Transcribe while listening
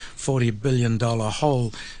$40 billion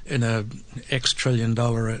hole in a X trillion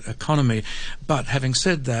dollar economy. But having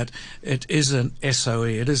said that, it is an SOE.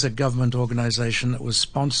 It is a government organization that was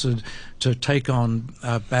sponsored to take on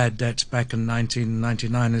bad debts back in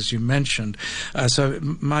 1999, as you mentioned. So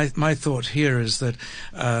my thought here is that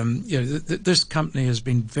this company has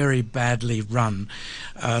been very badly run.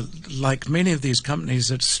 Like many of these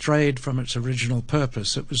companies, it strayed from its original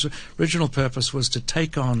purpose. Original purpose was to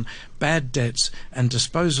take on bad debts and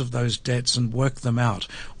dispose of those debts and work them out.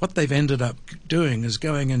 What they've ended up doing is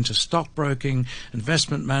going into stockbroking,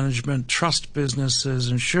 investment management, trust businesses,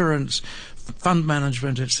 insurance, fund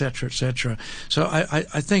management, etc., etc. So I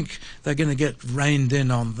think they're going to get reined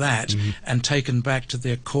in on that and taken back to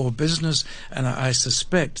their core business, and I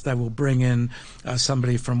suspect they will bring in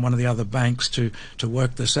somebody from one of the other banks to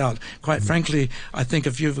work this out. Quite frankly, I think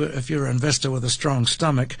if you're an investor with a strong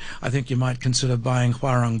stomach, I think you might consider buying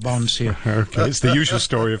Huarong bonds here. Okay, it's the usual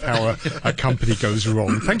story of how a company goes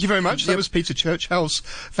wrong. Thank you very much. That was Peter Churchhouse,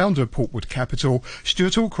 founder of Portwood Capital,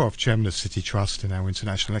 Stuart Allcroft, chairman of City Trust, and our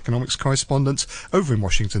international economics correspondent over in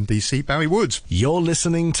Washington, D.C., Barry Woods. You're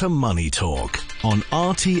listening to Money Talk on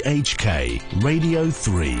RTHK Radio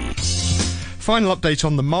 3. Final update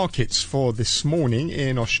on the markets for this morning.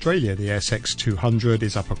 In Australia, the ASX 200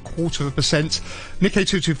 is up 0.25%. Nikkei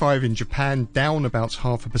 225 in Japan down about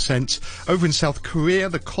 0.5%. Over in South Korea,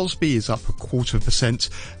 the Kospi is up 0.25%.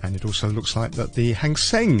 And it also looks like that the Hang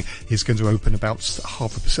Seng is going to open about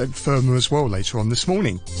 0.5% firmer as well later on this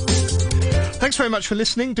morning. Thanks very much for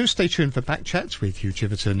listening. Do stay tuned for Backchat with Hugh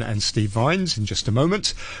Chiverton and Steve Vines in just a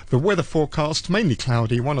moment. The weather forecast, mainly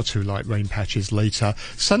cloudy, 1 or 2 light rain patches later.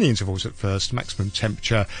 Sunny intervals at first. Maximum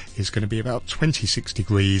temperature is going to be about 26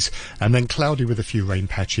 degrees. And then cloudy with a few rain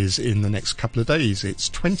patches in the next couple of days. It's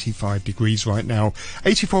 25 degrees right now.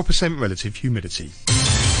 84% relative humidity.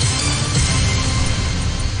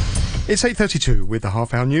 It's 8:32 with the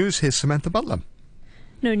half-hour news. Here's Samantha Butler.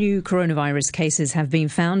 No new coronavirus cases have been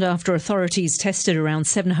found after authorities tested around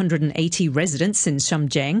 780 residents in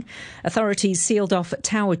Shenzhen. Authorities sealed off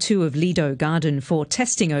Tower 2 of Lido Garden for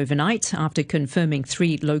testing overnight after confirming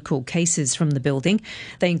 3 local cases from the building.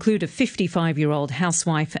 They include a 55-year-old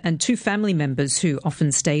housewife and 2 family members who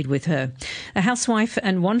often stayed with her. A housewife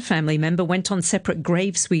and 1 family member went on separate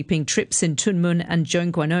grave-sweeping trips in Tunmun and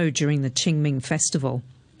Zhongguanou during the Qingming festival.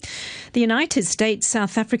 The United States,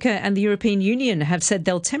 South Africa and the European Union have said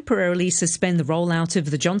they'll temporarily suspend the rollout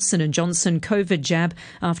of the Johnson & Johnson COVID jab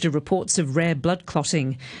after reports of rare blood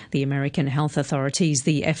clotting. The American health authorities,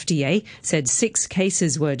 the FDA, said 6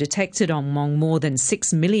 cases were detected among more than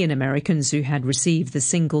 6 million Americans who had received the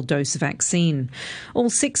single-dose vaccine. All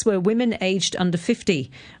 6 were women aged under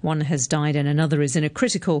 50. 1 has died and another is in a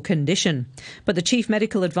critical condition. But the chief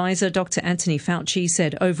medical advisor, Dr. Anthony Fauci,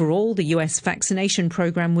 said overall the US vaccination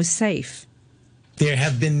program was safe. There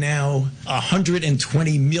have been now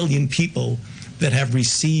 120 million people that have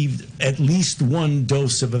received at least 1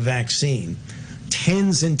 dose of a vaccine.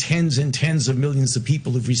 Tens and tens and tens of millions of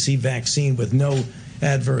people have received vaccine with no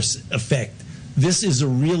adverse effect. This is a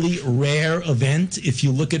really rare event. If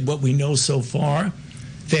you look at what we know so far,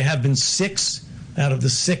 there have been 6 out of the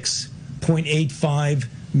 6.85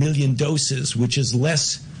 million doses, which is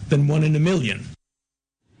less than 1 in a million.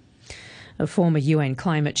 A former UN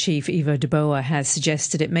climate chief, Ivo de Boer, has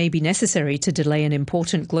suggested it may be necessary to delay an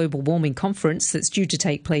important global warming conference that's due to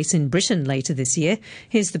take place in Britain later this year.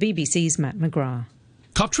 Here's the BBC's Matt McGrath.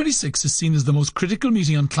 COP26 is seen as the most critical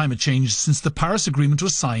meeting on climate change since the Paris Agreement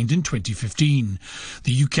was signed in 2015.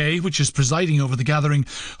 The UK, which is presiding over the gathering,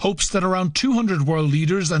 hopes that around 200 world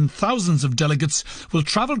leaders and thousands of delegates will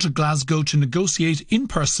travel to Glasgow to negotiate in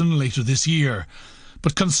person later this year.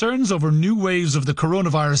 But concerns over new waves of the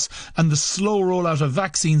coronavirus and the slow rollout of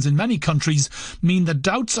vaccines in many countries mean that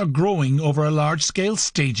doubts are growing over a large-scale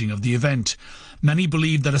staging of the event. Many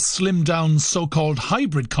believe that a slimmed-down so-called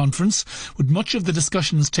hybrid conference, with much of the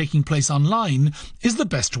discussions taking place online, is the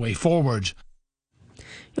best way forward.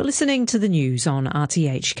 You're listening to the news on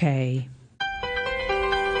RTHK.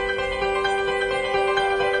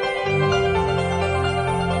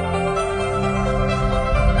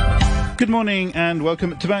 Good morning and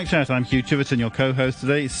welcome to Backchat. I'm Hugh Chiverton, your co-host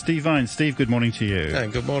today. Steve Vines. Steve, good morning to you.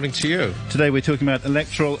 And good morning to you. Today we're talking about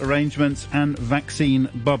electoral arrangements and vaccine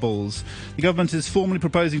bubbles. The government is formally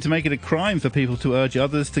proposing to make it a crime for people to urge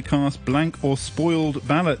others to cast blank or spoiled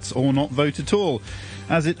ballots or not vote at all,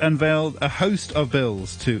 as it unveiled a host of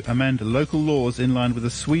bills to amend local laws in line with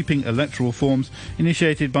the sweeping electoral reforms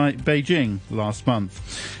initiated by Beijing last month.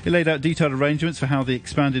 It laid out detailed arrangements for how the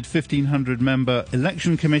expanded 1,500-member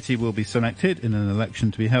election committee will be selected in an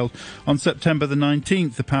election to be held on September the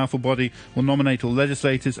 19th. The powerful body will nominate all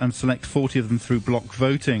legislators and select 40 of them through block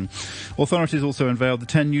voting. Authorities also unveiled the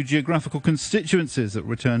 10 new geographical constituencies that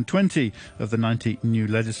return 20 of the 90 new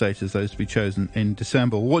legislators, those to be chosen in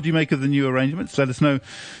December. What do you make of the new arrangements? Let us know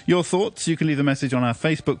your thoughts. You can leave a message on our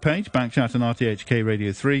Facebook page, Backchat and RTHK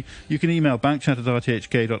Radio 3. You can email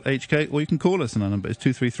backchat@rthk.hk, or you can call us, and our number is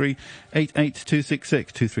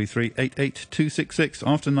 233-88266, 233-88266.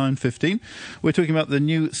 After 9:15, we're talking about the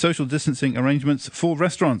new social distancing arrangements for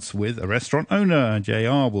restaurants with a restaurant owner.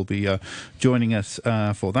 JR will be joining us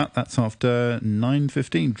for that. That's after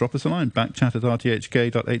 9:15. Drop us a line,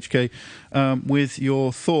 backchat@rthk.hk, with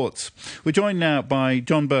your thoughts. We're joined now by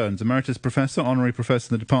John Burns, Emeritus Professor, Honorary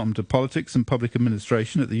Professor in the Department of Politics and Public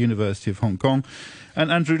Administration at the University of Hong Kong,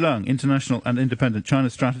 and Andrew Leung, International and Independent China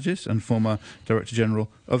Strategist and former Director General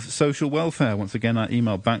of Social Welfare. Once again, our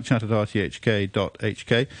email,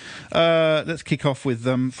 backchat@rthk.hk. Let's kick off with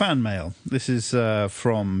fan mail. This is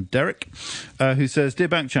from Derek, who says, Dear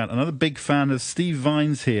Backchat, another big fan of Steve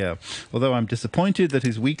Vines here. Although I'm disappointed that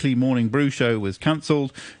his weekly morning brew show was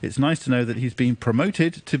cancelled, it's nice to know that he's been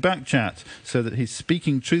promoted to Backchat so that his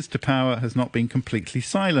speaking truth to power has not been completely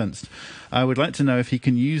silenced. I would like to know if he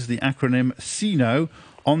can use the acronym CENO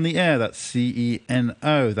on the air. That's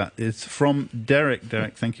CENO. That is from Derek.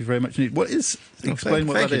 Derek, thank you very much indeed. What is... Explain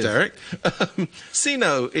what that is. Thank you, Derek.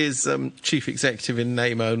 CENO is Chief Executive in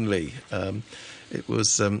name only. It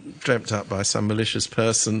was dreamt up by some malicious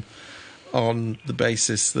person on the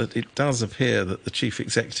basis that it does appear that the Chief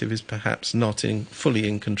Executive is perhaps not fully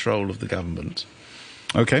in control of the government.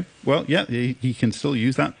 Okay, well, yeah, he can still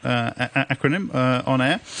use that acronym on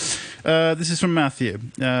air. This is from Matthew,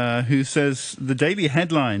 who says, the daily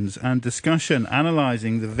headlines and discussion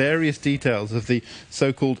analysing the various details of the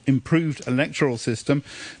so-called improved electoral system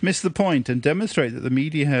miss the point and demonstrate that the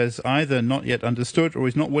media has either not yet understood or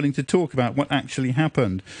is not willing to talk about what actually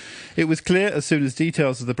happened. It was clear as soon as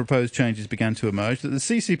details of the proposed changes began to emerge that the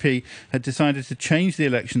CCP had decided to change the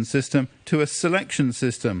election system to a selection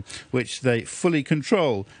system, which they fully control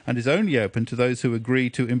and is only open to those who agree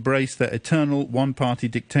to embrace their eternal one-party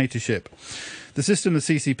dictatorship. The system the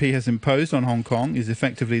CCP has imposed on Hong Kong is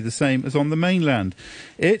effectively the same as on the mainland.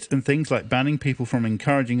 It, and things like banning people from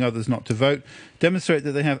encouraging others not to vote, demonstrate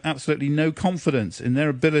that they have absolutely no confidence in their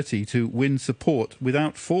ability to win support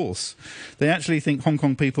without force. They actually think Hong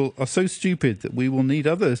Kong people are so stupid that we will need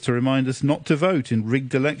others to remind us not to vote in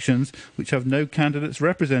rigged elections which have no candidates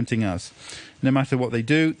representing us. No matter what they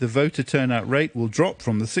do, the voter turnout rate will drop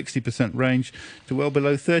from the 60% range to well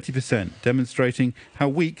below 30%, demonstrating how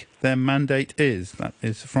weak their mandate is. That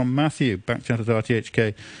is from Matthew.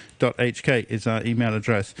 Backchat@rthk.hk is our email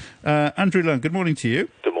address. Andrew Leung, good morning to you.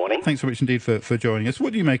 Good morning. Thanks very much indeed for joining us.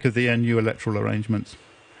 What do you make of the new electoral arrangements?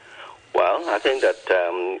 Well, I think that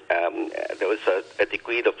there was a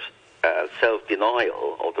degree of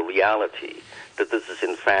self-denial of the reality that this is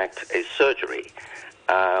in fact a surgery.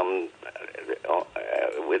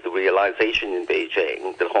 With the realization in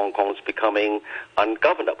Beijing that Hong Kong is becoming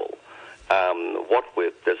ungovernable. What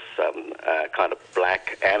with this kind of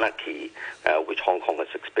black anarchy which Hong Kong has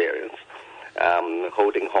experienced,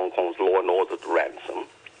 holding Hong Kong's law and order to ransom,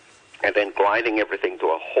 and then grinding everything to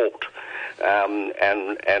a halt,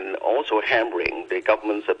 and also hammering the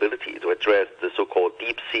government's ability to address the so-called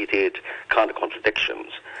deep-seated kind of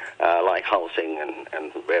contradictions like housing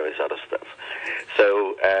and various other stuff.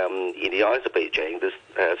 So in the eyes of Beijing, this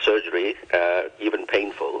surgery, even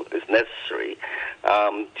painful, is necessary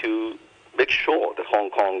to make sure that Hong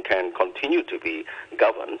Kong can continue to be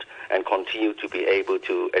governed and continue to be able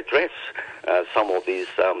to address some of these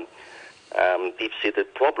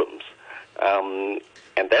deep-seated problems. And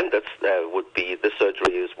then the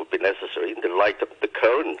surgery would be necessary in the light of the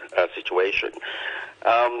current situation.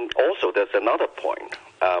 Also, there's another point,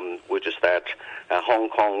 which is that Hong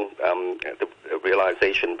Kong, the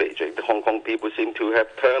realization in Beijing, the Hong Kong people seem to have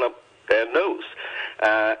turned up their nose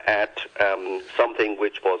at something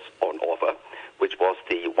which was on offer, which was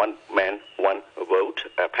the one man, one vote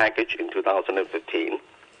package in 2015.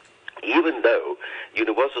 Even though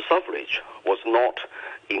universal suffrage was not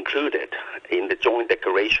included in the joint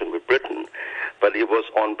declaration with Britain, but it was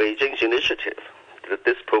on Beijing's initiative that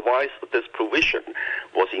this provision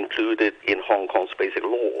was included in Hong Kong's basic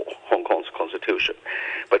law, Hong Kong's constitution.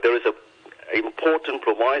 But there is an important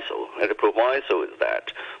proviso, and the proviso is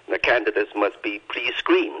that the candidates must be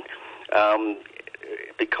pre-screened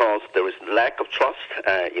because there is lack of trust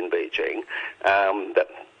in Beijing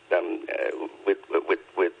with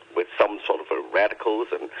some sort of radicals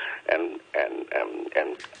and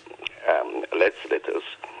legislators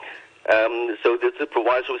So the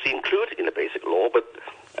proviso was included in the Basic Law, but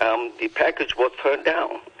the package was turned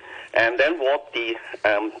down. And then what the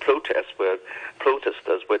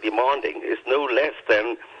protesters were demanding is no less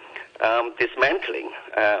than dismantling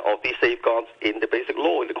of these safeguards in the Basic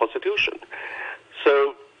Law, in the Constitution.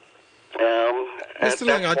 So, Mr.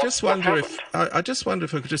 Leung, I just wonder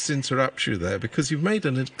if I could just interrupt you there, because you've made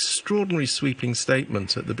an extraordinary sweeping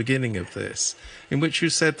statement at the beginning of this, in which you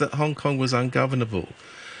said that Hong Kong was ungovernable.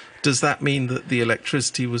 Does that mean that the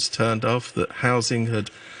electricity was turned off, that housing had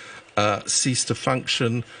ceased to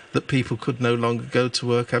function, that people could no longer go to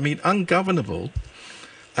work? I mean, ungovernable,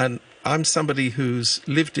 and I'm somebody who's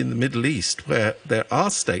lived in the Middle East where there are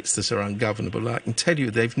states that are ungovernable. I can tell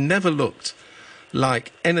you they've never looked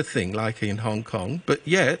like anything like in Hong Kong, but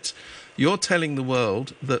yet you're telling the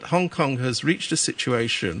world that Hong Kong has reached a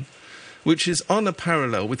situation which is on a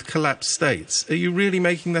parallel with collapsed states. Are you really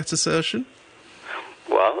making that assertion?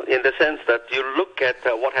 Well, in the sense that you look at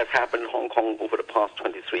what has happened in Hong Kong over the past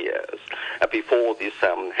 23 years, before this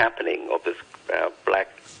happening of this black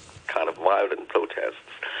kind of violent protests.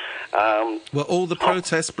 Were all the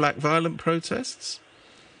protests black violent protests?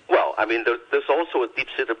 Well, I mean, there's also a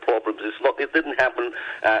deep-seated problem. It didn't happen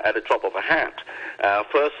at the drop of a hat.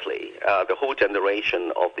 Firstly, the whole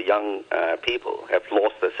generation of the young people have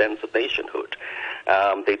lost their sense of nationhood.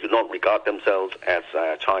 They do not regard themselves as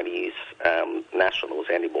Chinese nationals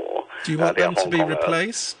anymore. Do you want them to be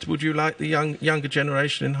replaced? Would you like the younger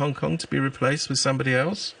generation in Hong Kong to be replaced with somebody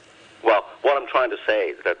else? Well, what I'm trying to say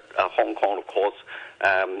is that Hong Kong, of course,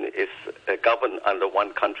 is governed under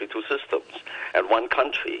one country, two systems. And one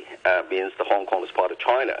country means that Hong Kong is part of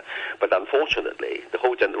China. But unfortunately, the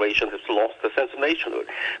whole generation has lost the sense of nationhood.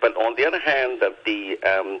 But on the other hand, the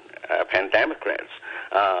pandemocrats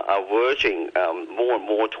are verging more and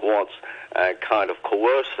more towards kind of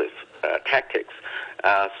coercive tactics.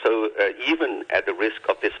 So even at the risk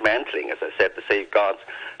of dismantling, as I said, the safeguards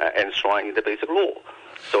enshrined in the Basic Law.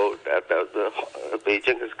 So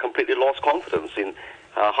Beijing has completely lost confidence in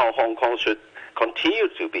how Hong Kong should continue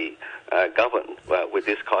to be governed with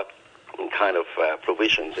this kind of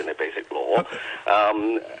provisions in the Basic Law.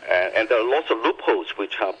 And there are lots of loopholes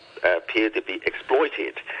which appear to be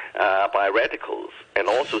exploited by radicals, and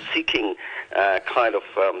also seeking kind of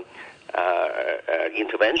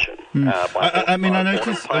intervention. I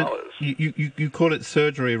noticed you call it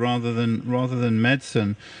surgery rather than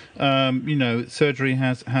medicine. Surgery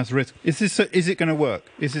has risk. Is it going to work?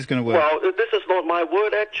 Is this going to work? Well, this is not my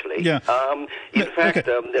word, actually. Yeah. In fact,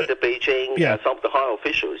 the Beijing, some of the high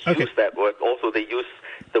officials use that word. Also, they use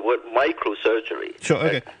the word microsurgery. Sure.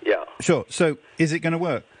 Okay. Yeah. Sure. So, is it going to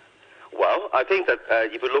work? Well, I think that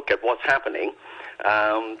if you look at what's happening.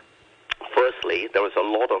 Firstly, there was a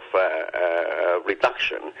lot of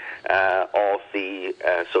reduction of the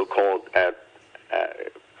so-called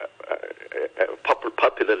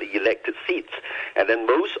popularly elected seats, and then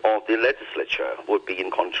most of the legislature would be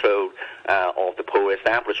in control of the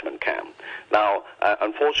pro-establishment camp. Now,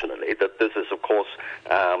 unfortunately, this is, of course,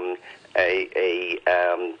 a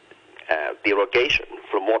derogation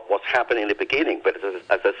from what was happening in the beginning. But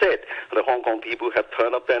as I said, the Hong Kong people have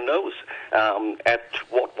turned up their nose at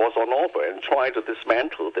what was on offer and tried to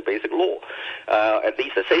dismantle the Basic Law, at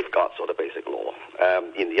least the safeguards of the Basic Law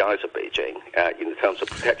in the eyes of Beijing in terms of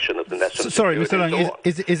protection of the national security. Sorry, Mr.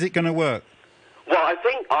 Leung, is it going to work? Well, I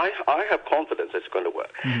think I have confidence it's going to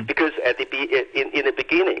work, because at in the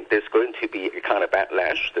beginning there's going to be a kind of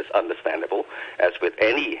backlash. That's understandable. As with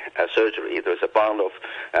any surgery, there's bound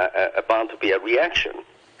to be a reaction.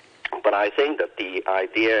 But I think that the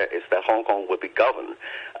idea is that Hong Kong will be governed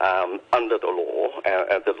under the law,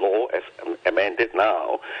 the law as amended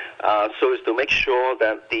now, so as to make sure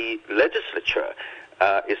that the legislature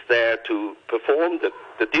is there to perform the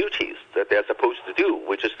duties that they're supposed to do,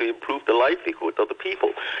 which is to improve the livelihood of the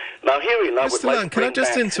people. Now, herein I would like to bring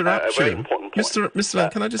back a very important point. Mr.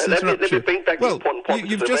 Leung, can I just interrupt you? Let me bring back the important point.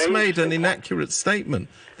 You've just made an inaccurate statement.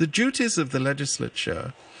 The duties of the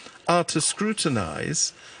legislature are to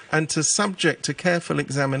scrutinise and to subject to careful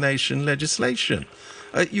examination legislation.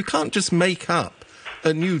 You can't just make up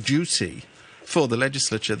a new duty for the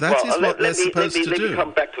legislature. That is what they're supposed to do. Let me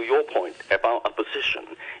come back to your point about opposition.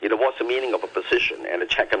 What's the meaning of opposition and a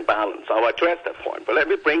check and balance? I'll address that point. But let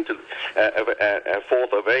me bring forth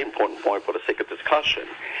a very important point for the sake of discussion.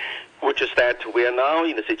 which is that we are now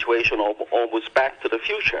in a situation of almost back to the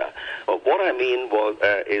future. What I mean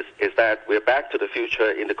is that we're back to the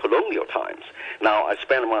future in the colonial times. Now, I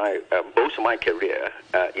spent most of my career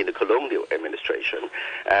in the colonial administration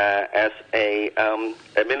as a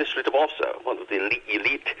administrative officer, one of the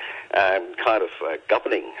elite kind of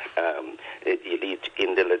governing elite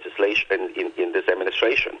in the legislation in this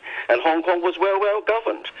administration. And Hong Kong was well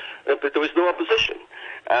governed, but there was no opposition.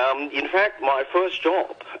 In fact, my first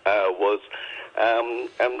job was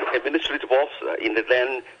administrative officer in the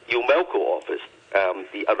then UMELCO office,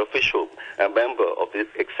 the unofficial member of the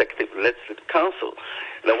Executive Legislative Council.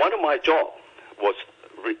 Now, one of my jobs was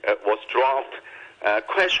draft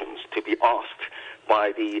questions to be asked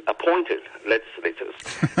by the appointed legislators.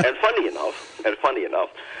 and funny enough,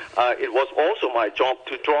 it was also my job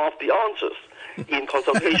to draft the answers in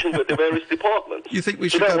consultation with the various departments. You think we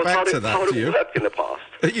should go back to that, do you? Worked in the past.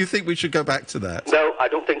 You think we should go back to that? No, I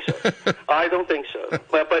don't think so. I don't think so.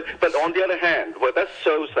 But on the other hand, well, that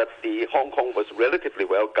shows that the Hong Kong was relatively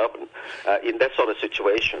well governed in that sort of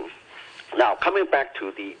situation. Now, coming back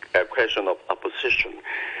to the question of opposition,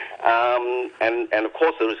 and of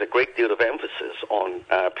course there is a great deal of emphasis on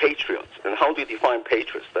patriots. And how do you define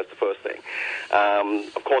patriots? That's the first thing.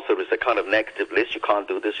 Of course there is a kind of negative list. You can't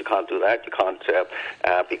do this, you can't do that. You can't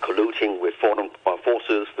be colluding with foreign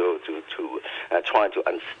forces to try to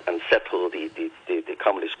unsettle the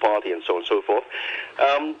Communist Party and so on and so forth.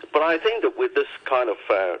 But I think that with this kind of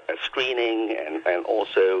screening and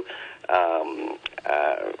also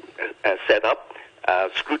set up,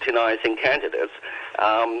 scrutinizing candidates,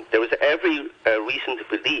 there is every reason to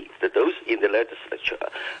believe that those in the legislature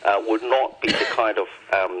would not be the kind of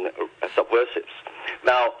subversives.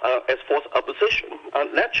 Now, as for opposition,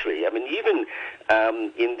 naturally, I mean, even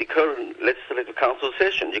in the current Legislative Council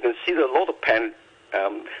session, you can see that a lot of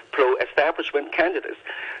pro-establishment candidates,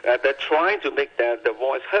 they're trying to make their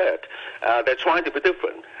voice heard. They're trying to be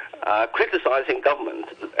different, criticizing government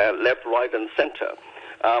left, right, and center.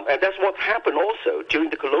 And that's what happened also during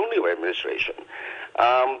the colonial administration.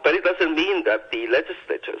 But it doesn't mean that the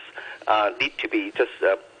legislators need to be just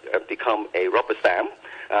become a rubber stamp.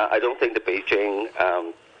 I don't think that Beijing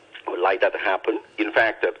would like that to happen. In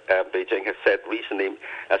fact, Beijing has said recently,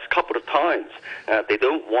 a couple of times, they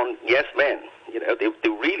don't want yes men. You know, they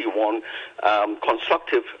really want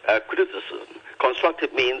constructive criticism.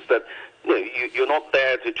 Constructive means that you're not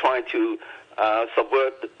there to try to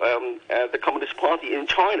subvert the Communist Party in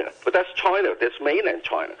China. But that's China, that's mainland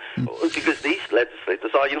China. Because these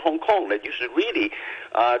legislators are in Hong Kong, that you should really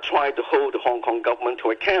try to hold the Hong Kong government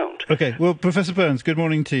to account. Okay, well, Professor Burns, good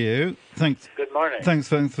morning to you. Thanks. Good morning. Thanks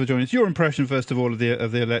for joining us. Your impression, first of all, of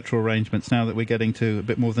the electoral arrangements, now that we're getting to a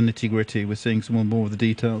bit more of the nitty-gritty, we're seeing some more of the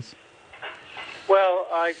details. Well,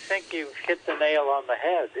 I think you've hit the nail on the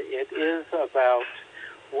head. It is about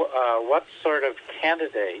what sort of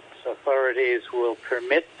candidates authorities will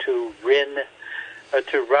permit to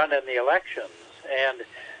run in the elections. And,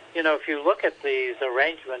 you know, if you look at these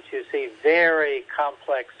arrangements, you see very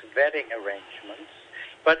complex vetting arrangements.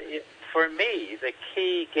 But for me, the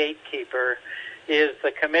key gatekeeper is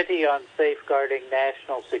the Committee on Safeguarding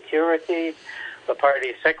National Security. The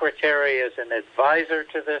party secretary is an advisor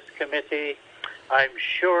to this committee. I'm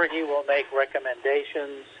sure he will make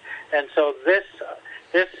recommendations. And so this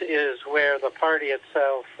is where the party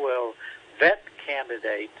itself will vet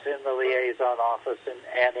candidates in the liaison office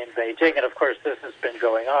and in Beijing. And, of course, this has been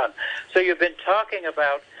going on. So you've been talking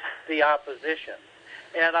about the opposition.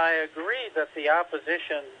 And I agree that the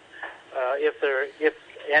opposition, if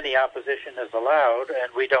any opposition is allowed,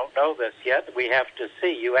 and we don't know this yet, we have to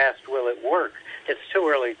see. You asked, will it work? It's too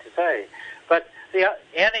early to say. But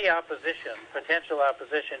any opposition, potential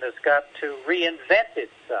opposition, has got to reinvent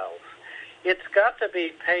itself. It's got to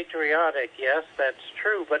be patriotic, yes, that's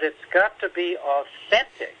true, but it's got to be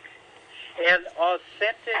authentic, and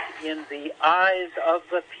authentic in the eyes of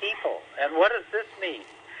the people. And what does this mean?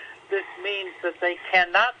 This means that they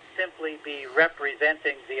cannot simply be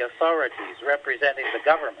representing the authorities, representing the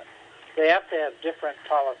government. They have to have different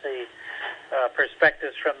policy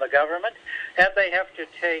perspectives from the government, and they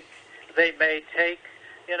may take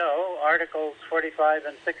Articles 45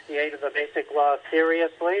 and 68 of the Basic Law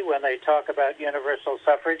seriously when they talk about universal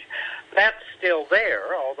suffrage. That's still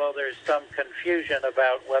there, although there's some confusion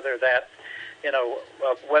about whether that,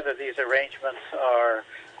 whether these arrangements are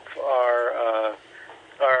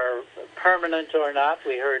permanent or not.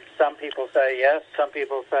 We heard some people say yes, some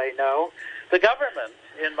people say no. The government,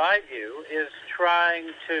 in my view, is trying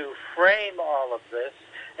to frame all of this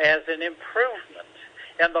as an improvement.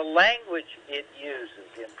 And the language it uses,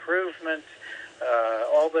 improvement,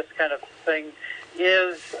 all this kind of thing,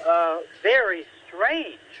 is very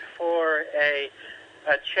strange for a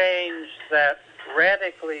change that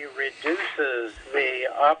radically reduces the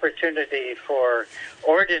opportunity for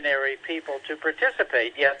ordinary people to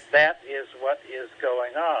participate, yet that is what is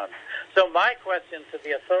going on. So my question to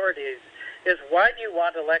the authorities is, why do you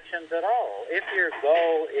want elections at all? If your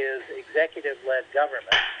goal is executive-led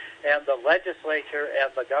government and the legislature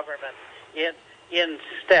and the government in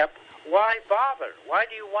step, why bother? Why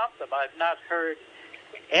do you want them? I've not heard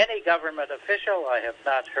any government official, I have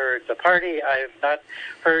not heard the party, I have not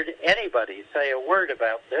heard anybody say a word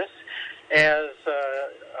about this. As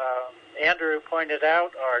Andrew pointed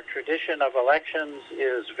out, our tradition of elections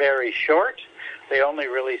is very short. They only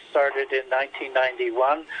really started in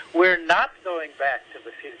 1991. We're not going back to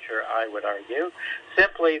the future, I would argue,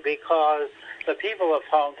 simply because the people of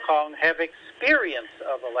Hong Kong have experience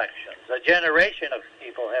of elections. A generation of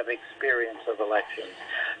people have experience of elections.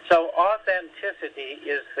 So authenticity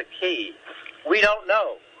is the key. We don't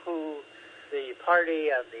know who the party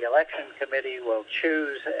and the election committee will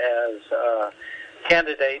choose as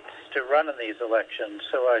candidates to run in these elections.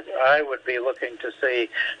 So I would be looking to see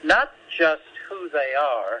not just who they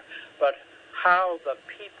are, but how the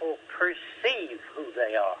people perceive who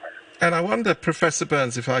they are. And I wonder, Professor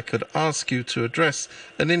Burns, if I could ask you to address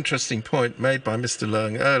an interesting point made by Mr.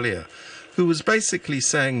 Leung earlier, who was basically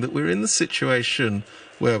saying that we're in the situation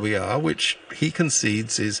where we are, which he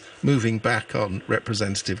concedes is moving back on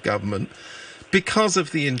representative government, because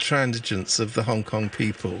of the intransigence of the Hong Kong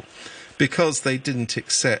people, because they didn't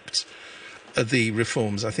accept the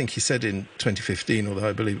reforms, I think he said in 2015, although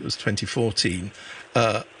I believe it was 2014,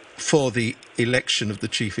 for the election of the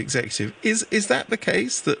chief executive. Is that the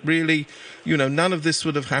case, that really, none of this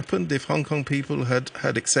would have happened if Hong Kong people had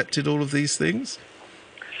accepted all of these things?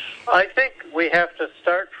 I think we have to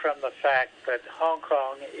start from the fact that Hong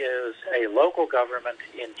Kong is a local government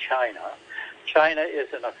in China. China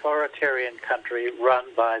is an authoritarian country run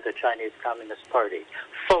by the Chinese Communist Party.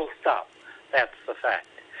 Full stop. That's the fact.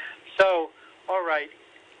 So, all right,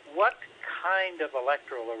 what kind of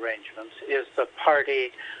electoral arrangements is the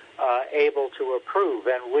party able to approve?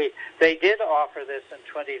 And they did offer this in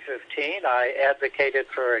 2015. I advocated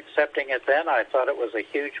for accepting it then. I thought it was a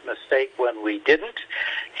huge mistake when we didn't.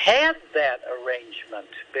 Had that arrangement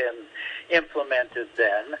been implemented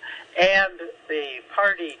then, and the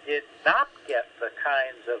party did not get the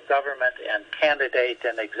kinds of government and candidate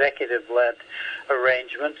and executive-led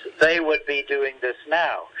arrangements, they would be doing this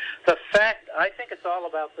now. The fact, I think it's all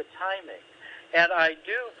about the timing. And I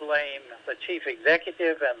do blame the chief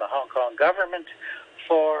executive and the Hong Kong government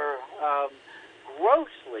for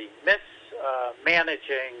grossly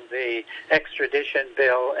mismanaging the extradition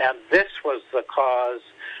bill, and this was the cause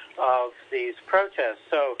of these protests.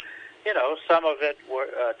 So, some of it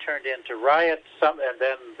turned into riots, and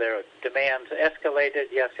then their demands escalated.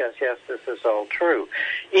 Yes, this is all true.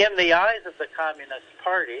 In the eyes of the Communist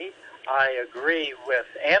Party, I agree with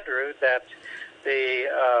Andrew that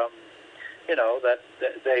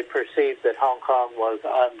that they perceived that Hong Kong was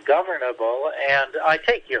ungovernable, and I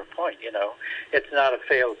take your point, it's not a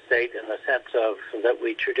failed state in the sense of that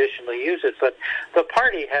we traditionally use it, but the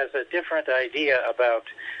party has a different idea about,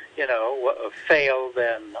 failed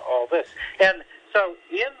and all this. And so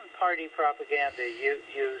in party propaganda,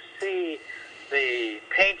 you see the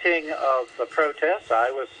painting of the protests.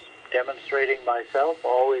 I was demonstrating myself,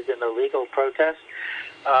 always in a legal protest,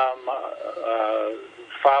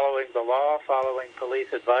 following the law, following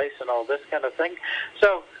police advice, and all this kind of thing.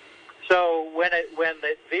 So when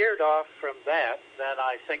it veered off from that, then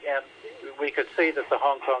I think, and we could see that the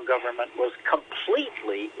Hong Kong government was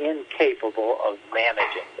completely incapable of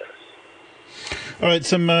managing this. All right,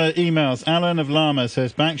 some emails. Alan of Lama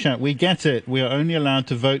says, Backchat, we get it. We are only allowed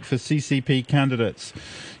to vote for CCP candidates.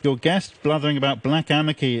 Your guest blathering about black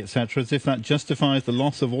anarchy, etc., as if that justifies the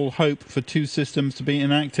loss of all hope for two systems to be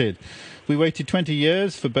enacted. We waited 20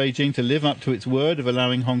 years for Beijing to live up to its word of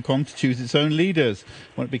allowing Hong Kong to choose its own leaders.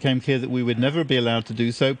 When it became clear that we would never be allowed to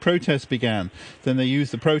do so, protests began. Then they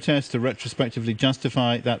used the protests to retrospectively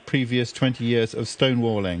justify that previous 20 years of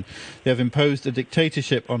stonewalling. They have imposed a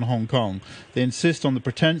dictatorship on Hong Kong. They insist on the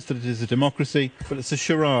pretense that it is a democracy, but it's a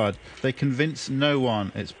charade. They convince no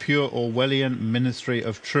one. It's pure Orwellian ministry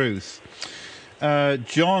of truth.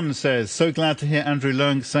 John says, so glad to hear Andrew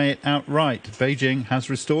Leung say it outright. Beijing has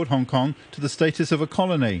restored Hong Kong to the status of a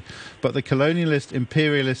colony, but the colonialist,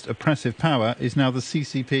 imperialist, oppressive power is now the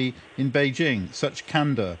CCP in Beijing. Such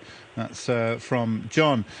candour. That's from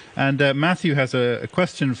John. And Matthew has a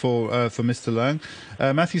question for Mr. Leung.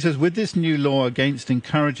 Matthew says, with this new law against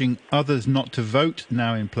encouraging others not to vote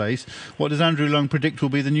now in place, what does Andrew Leung predict will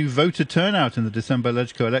be the new voter turnout in the December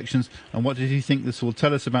LegCo elections? And what does he think this will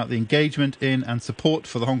tell us about the engagement in and support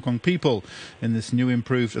for the Hong Kong people in this new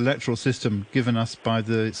improved electoral system given us by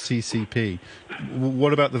the CCP?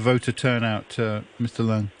 What about the voter turnout, Mr.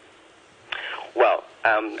 Leung? Well,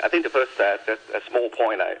 I think the first a small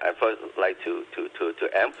point I first like to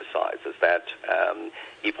emphasize is that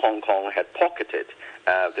if Hong Kong had pocketed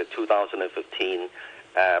the 2015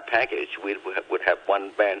 package, we would have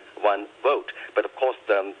one man, one vote. But of course,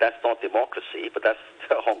 that's not democracy. But that's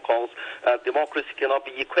Hong Kong's democracy cannot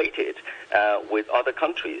be equated with other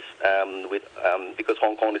countries, because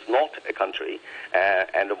Hong Kong is not a country,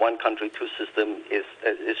 and the one country, two system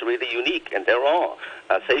is really unique, and there are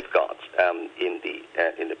safeguards in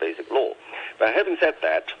the basic law. But having said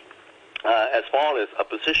that, as far as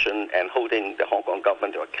opposition and holding the Hong Kong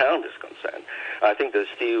government to account is concerned, I think there's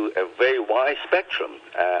still a very wide spectrum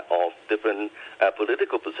of different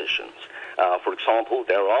political positions. For example,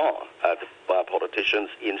 there are politicians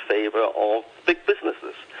in favor of big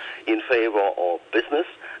businesses, in favor of business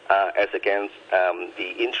as against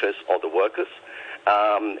the interests of the workers.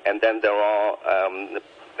 And then there are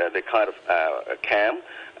the kind of CAM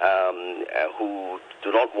who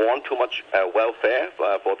do not want too much welfare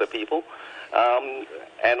for the people.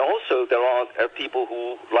 And also there are people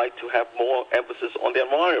who like to have more emphasis on the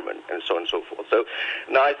environment and so on and so forth. So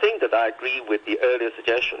now I think that I agree with the earlier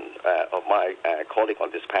suggestion of my colleague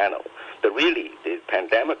on this panel, that really the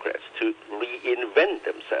pan-democrats to reinvent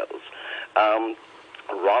themselves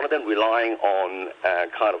rather than relying on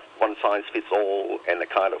kind of one-size-fits-all and a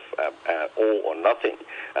kind of all or nothing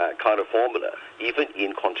kind of formula, even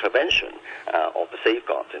in contravention of the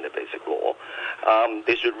safeguards in the basic law.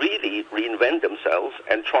 They should really reinvent themselves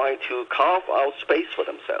and try to carve out space for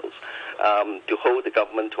themselves to hold the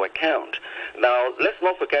government to account. Now, let's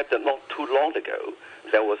not forget that not too long ago,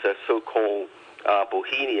 there was a so-called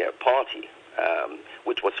Bohemia Party,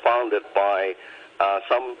 which was founded by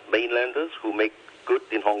some mainlanders who make good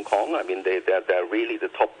in Hong Kong. I mean, they're really the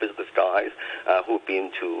top business guys who've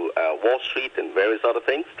been to Wall Street and various other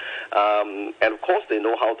things. And of course, they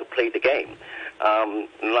know how to play the game. And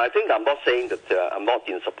I think I'm not saying that I'm not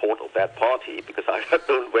in support of that party, because I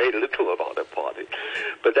know very little about that party.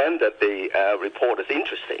 But then that the report is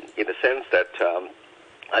interesting in the sense that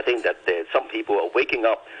I think that some people are waking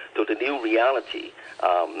up to the new reality,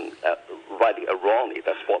 rightly or wrongly.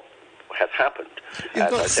 That's what has happened.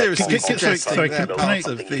 You're not seriously suggesting that part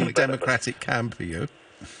of the democratic camp, are you?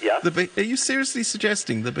 Yeah. Are you seriously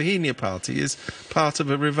suggesting the Bohemia Party is part of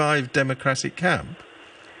a revived democratic camp?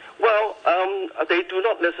 Well, they do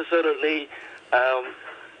not necessarily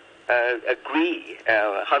agree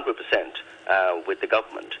 100% with the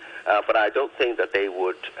government, but I don't think that they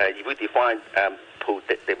would, if we define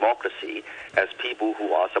democracy as people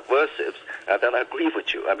who are subversives, then I agree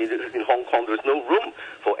with you. I mean, in Hong Kong, there is no room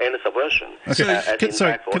for any subversion,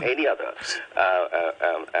 for any other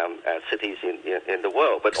cities in the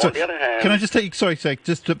world. But on the other hand... Can I just take,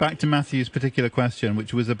 just back to Matthew's particular question,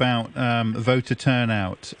 which was about voter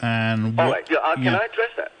turnout and... All right, can I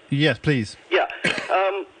address that? Yes, please. Yeah.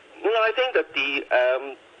 I think that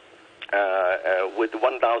with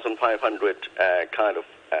 1,500 kind of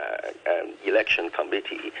election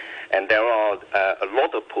committee, and there are a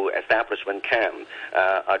lot of establishment camp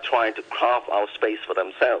are trying to carve out space for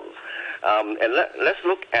themselves. And let's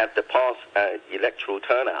look at the past electoral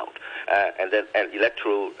turnout and then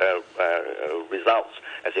electoral results,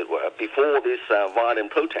 as it were, before this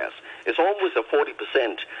violent protest. It's almost a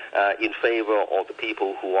 40% in favor of the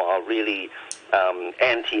people who are really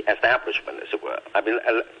anti-establishment, as it were. I mean,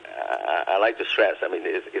 I like to stress, I mean,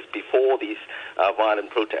 it's before these violent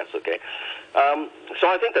protests, okay? So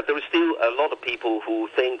I think that there is still a lot of people who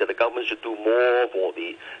think that the government should do more for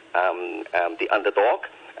the underdog,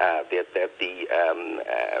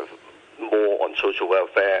 more on social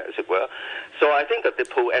welfare, as it were. So I think that the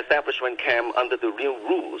pro-establishment camp, under the real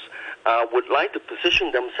rules, would like to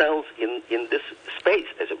position themselves in this space,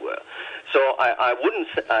 as it were. So I wouldn't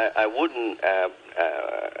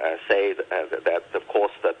say that, of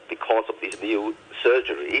course, that because of this new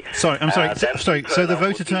surgery... Sorry, I'm sorry. So the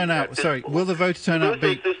voter turnout... will the voter turnout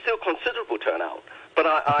be... There's still considerable turnout. But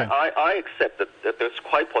I accept that it's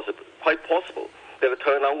quite possible that the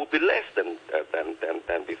turnout will be less than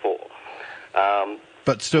before.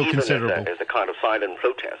 But still even considerable. As a kind of silent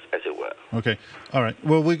protest, as it were. Okay. All right.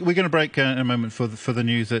 Well, we're going to break in a moment for the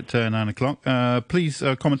news at 9 o'clock. Please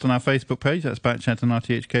comment on our Facebook page. That's Backchat and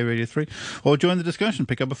RTHK Radio 3. Or join the discussion.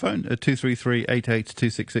 Pick up a phone at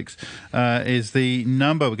 233-88266 is the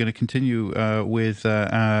number. We're going to continue with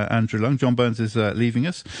Andrew Lung. John Burns is leaving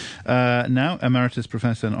us now. Emeritus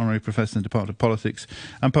Professor and Honorary Professor in the Department of Politics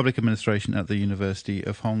and Public Administration at the University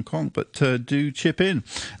of Hong Kong. But do chip in.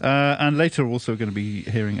 And later also we're going to be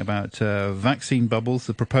hearing about vaccine bubbles,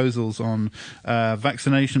 the proposals on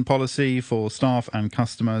vaccination policy for staff and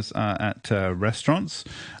customers at restaurants.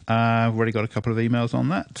 We've already got a couple of emails on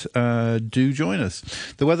that. Do join us.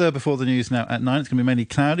 The weather before the news now at 9. It's going to be mainly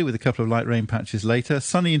cloudy with a couple of light rain patches later.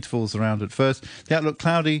 Sunny intervals around at first. The outlook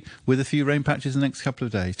cloudy with a few rain patches in the next couple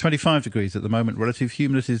of days. 25 degrees at the moment. Relative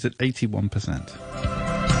humidity is at 81%.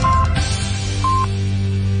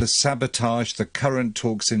 Sabotage the current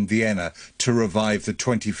talks in Vienna to revive the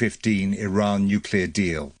 2015 Iran nuclear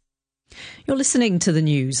deal. You're listening to the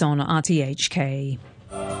news on RTHK.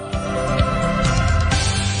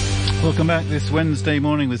 Welcome back this Wednesday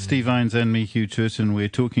morning with Steve Vines and me, Hugh Turton. We're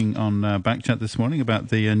talking on Backchat this morning about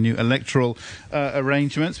the new electoral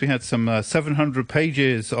arrangements. We had some 700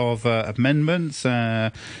 pages of amendments,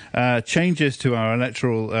 changes to our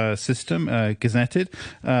electoral system, gazetted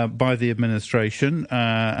by the administration.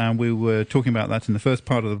 And we were talking about that in the first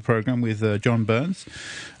part of the programme with John Burns,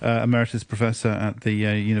 Emeritus Professor at the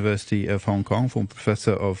University of Hong Kong, former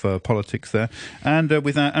Professor of Politics there, and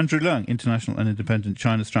with Andrew Lung, International and Independent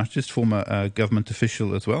China Strategist, former government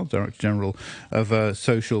official as well, Director General of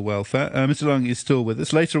Social Welfare. Mr. Lung is still with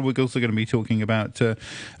us. Later we're also going to be talking about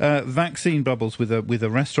vaccine bubbles with a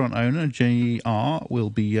restaurant owner. JR will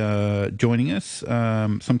be joining us.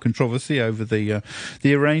 Some controversy over the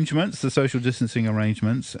arrangements, the social distancing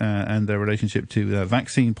arrangements and their relationship to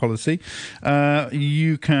vaccine policy.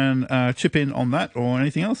 You can chip in on that or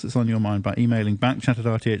anything else that's on your mind by emailing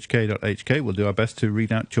backchat@rthk.hk. We'll do our best to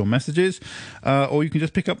read out your messages. Or you can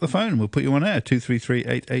just pick up the phone and we'll put you on air.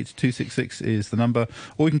 233-88266 is the number.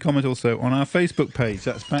 Or you can comment also on our Facebook page.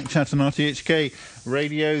 That's Backchat and RTHK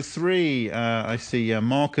Radio 3. I see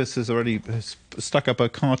Marcus has already stuck up a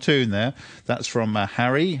cartoon there. That's from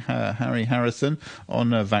Harry Harrison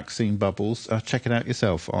on vaccine bubbles. Check it out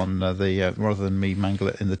yourself on the rather than me mangle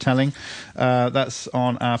it in the telling. That's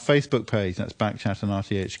on our Facebook page. That's Backchat and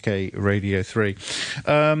RTHK Radio 3.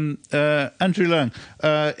 Andrew Lung,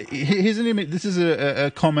 here's an image. This is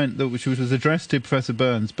a comment which was addressed to Professor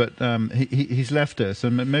Burns, but he's left us,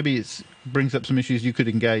 and maybe it brings up some issues you could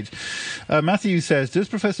engage. Matthew says, does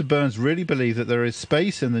Professor Burns really believe that there is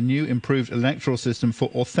space in the new improved electoral system for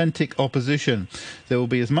authentic opposition? There will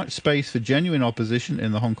be as much space for genuine opposition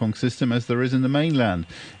in the Hong Kong system as there is in the mainland.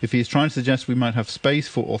 If he is trying to suggest we might have space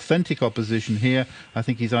for authentic opposition here, I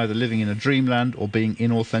think he's either living in a dreamland or being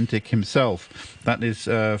inauthentic himself. That is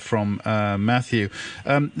from Matthew.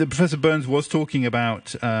 Professor Burns was talking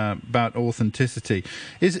about authenticity.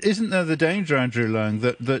 Isn't there the danger, Andrew Lung,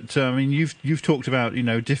 that I mean, you've talked about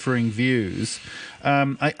differing views.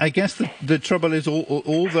 I guess the trouble is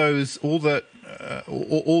all those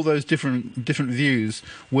different views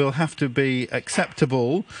will have to be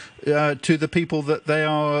acceptable to the people that they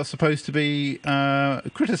are supposed to be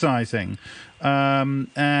criticising.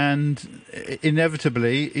 And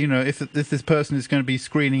inevitably, if this person is going to be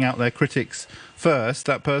screening out their critics first,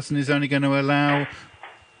 that person is only going to allow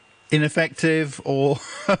ineffective or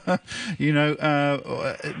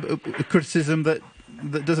criticism that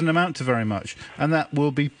doesn't amount to very much, and that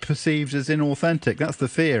will be perceived as inauthentic. That's the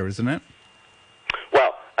fear, isn't it?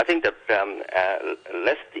 Well, I think that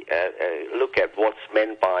let's look at what's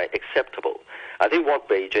meant by acceptable. I think what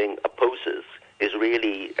Beijing opposes is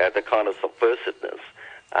really the kind of subversiveness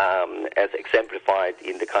as exemplified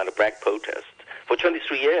in the kind of black protest for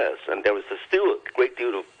 23 years, and there was still a great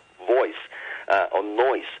deal of voice or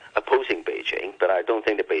noise opposing Beijing, but I don't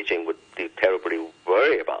think that Beijing would be terribly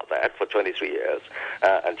worry about that for 23 years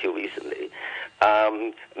until recently.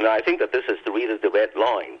 Now I think that this is really the red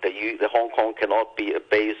line, that the Hong Kong cannot be a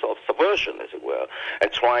base of subversion, as it were,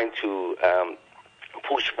 and trying to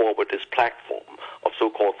push forward this platform of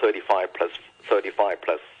so-called 35 plus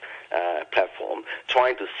platform,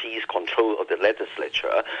 trying to seize control of the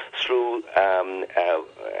legislature through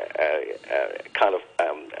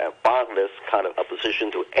boundless kind of opposition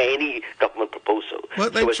to any government proposal.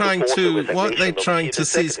 Weren't they trying to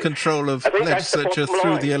seize control of legislature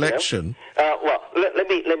through the election? Well, let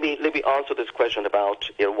me answer this question about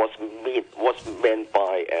what's meant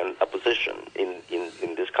by an opposition in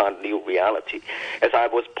this kind of new reality. As I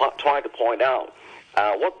was trying to point out,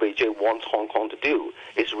 what Beijing wants Hong Kong to do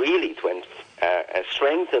is really to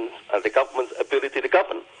strengthen the government's ability to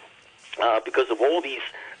govern, because of all these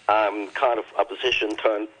kind of opposition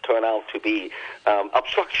turn out to be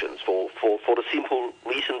obstructions for the simple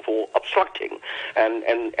reason for obstructing, and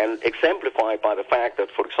exemplified by the fact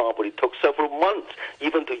that, for example, it took several months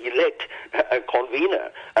even to elect a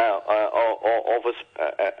convener of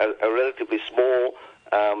a relatively small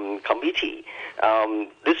committee.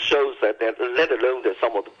 This shows that, let alone that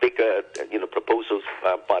some of the bigger, proposals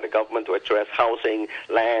by the government to address housing,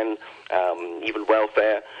 land, even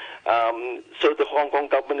welfare. So the Hong Kong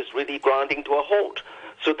government is really grinding to a halt.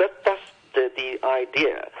 So that's the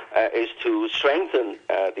idea, is to strengthen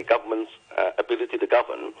the government's ability to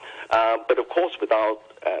govern, but of course without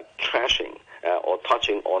trashing or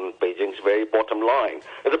touching on Beijing's very bottom line.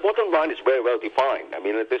 And the bottom line is very well defined. I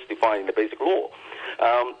mean, it is defined in the basic law.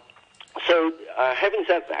 So having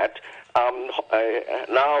said that,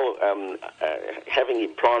 now having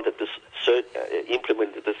implemented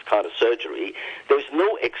this kind of surgery, there is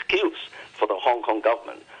no excuse for the Hong Kong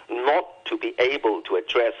government not to be able to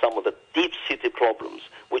address some of the deep-seated problems,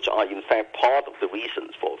 which are in fact part of the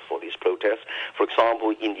reasons for these protests. For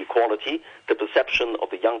example, inequality, the perception of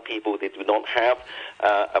the young people they do not have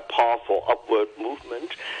a path for upward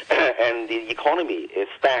movement, and the economy is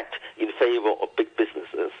stacked in favor of big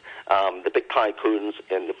businesses, the big tycoons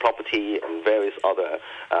in the property and various other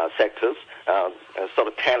sectors, sort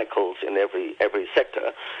of tentacles in every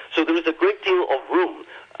sector. So there is a great deal of room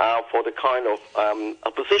for the kind of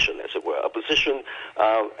opposition, as it were, opposition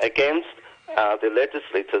against the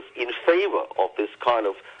legislators in favor of this kind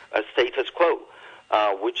of status quo,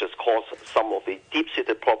 which has caused some of the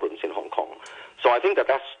deep-seated problems in Hong Kong. So I think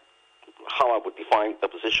that's how I would define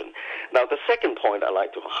opposition. Now, the second point I'd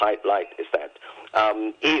like to highlight is that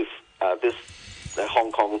if the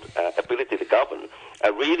Hong Kong ability to govern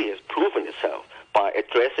really has proven itself by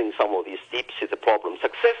addressing some of these deep-seated problems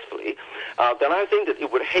successfully, then I think that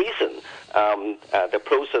it would hasten the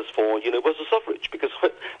process for universal suffrage, because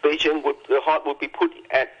Beijing the heart would be put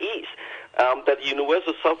at ease that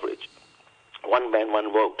universal suffrage, one man,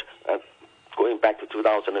 one vote, going back to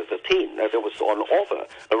 2015, there was on offer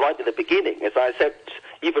right at the beginning. As I said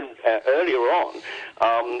even earlier on,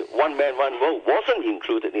 one man, one vote wasn't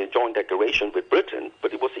included in the joint declaration with Britain,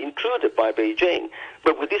 but it was included by Beijing,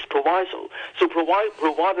 but with this proviso. So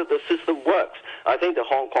provided the system works, I think that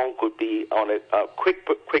Hong Kong could be on a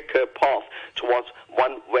quicker path towards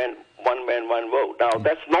one man, one vote. Now,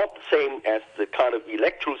 that's not the same as the kind of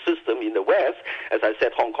electoral system in the West. As I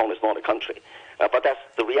said, Hong Kong is not a country. But that's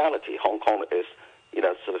the reality. Hong Kong is,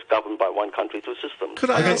 sort of governed by one country, two systems. Could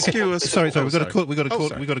I ask you? Sorry. We've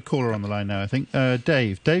got a caller on the line now, I think.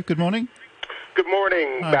 Dave. Dave, good morning. Good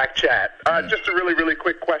morning, Backchat. Just a really, really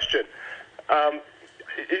quick question.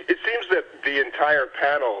 It seems that the entire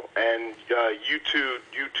panel and you two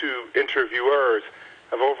interviewers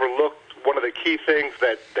have overlooked one of the key things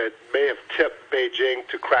that may have tipped Beijing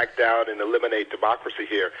to crack down and eliminate democracy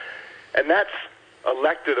here, and that's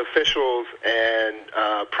elected officials and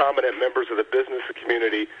prominent members of the business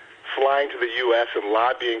community flying to the U.S. and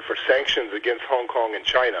lobbying for sanctions against Hong Kong and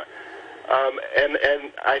China. And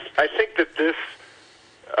I think that this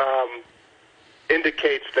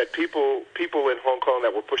indicates that people in Hong Kong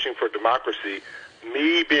that were pushing for democracy,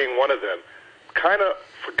 me being one of them, kind of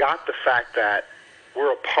forgot the fact that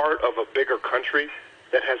we're a part of a bigger country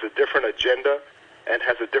that has a different agenda and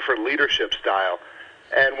has a different leadership style.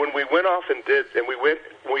 And when we went off and we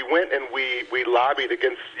lobbied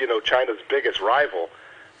against China's biggest rival,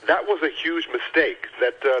 that was a huge mistake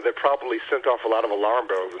that probably sent off a lot of alarm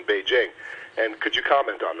bells in Beijing. And could you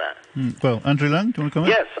comment on that? Well, Andrew Leung, do you want to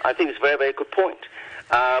comment? Yes, I think it's a very, very good point.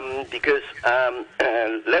 Because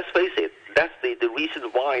let's face it, that's the reason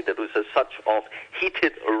why there was such of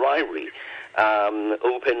heated rivalry,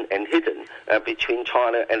 open and hidden, between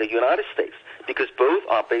China and the United States, because both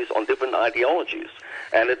are based on different ideologies.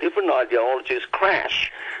 And the different ideologies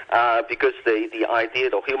crash because the idea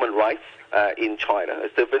of human rights in China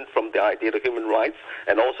is different from the idea of human rights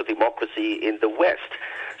and also democracy in the West.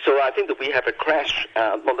 So I think that we have a crash,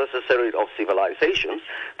 not necessarily of civilizations,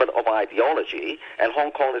 but of ideology, and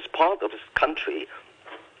Hong Kong is part of this country,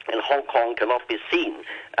 and Hong Kong cannot be seen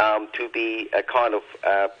to be a kind of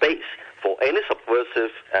base for any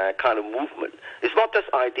subversive kind of movement. It's not just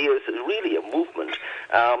ideas, it's really a movement.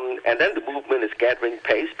 And then the movement is gathering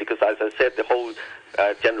pace because, as I said, the whole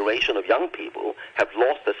generation of young people have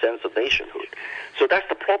lost the sense of nationhood. So that's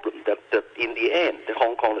the problem, that in the end,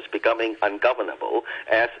 Hong Kong is becoming ungovernable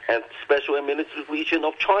as a special administrative region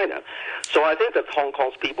of China. So I think that Hong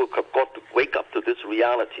Kong's people have got to wake up to this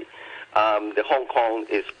reality. the Hong Kong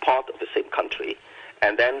is part of the same country,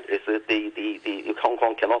 and then is the Hong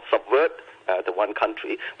Kong cannot subvert the one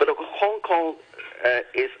country, but Hong Kong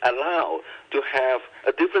is allowed to have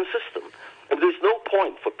a different system. And there's no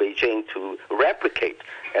point for Beijing to replicate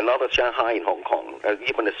another Shanghai in Hong Kong,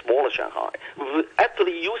 even a smaller Shanghai.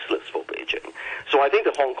 Utterly useless for Beijing. So I think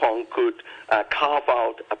that Hong Kong could carve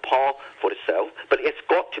out a path for itself, but it's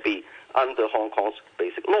got to be under Hong Kong's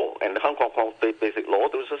basic law. And the Hong Kong's basic law,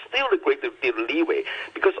 there is still a great deal of leeway,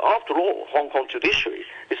 because after all, Hong Kong judiciary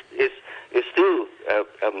is still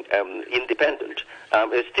independent.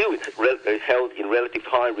 It's still held in relative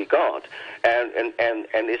high regard, and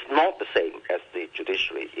it's not the same as the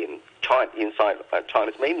judiciary in China, inside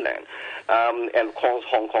China's mainland. And of course,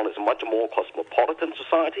 Hong Kong is a much more cosmopolitan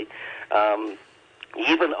society.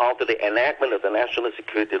 Even after the enactment of the national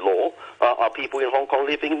security law, are people in Hong Kong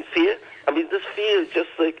living in fear? I mean, this fear is just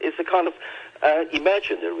it's a kind of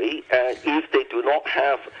imaginary if they do not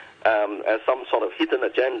have some sort of hidden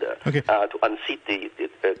agenda to unseat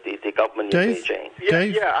the government in Beijing.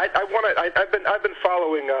 I've been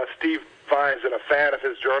following Steve Vines and a fan of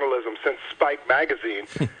his journalism since Spike magazine,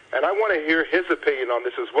 and I want to hear his opinion on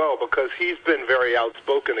this as well, because he's been very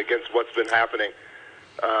outspoken against what's been happening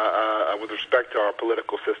with respect to our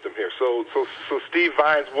political system here. So Steve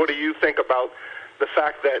Vines, what do you think about the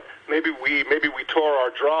fact that maybe we tore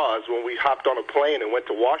our draws when we hopped on a plane and went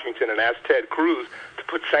to Washington and asked Ted Cruz to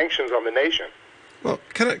put sanctions on the nation? Well,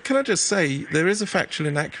 can I just say there is a factual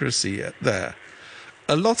inaccuracy there.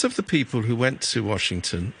 A lot of the people who went to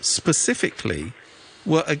Washington specifically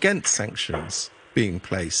were against sanctions being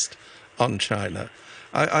placed on China.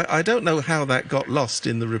 I don't know how that got lost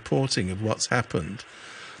in the reporting of what's happened,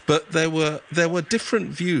 but there were different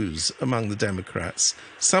views among the Democrats,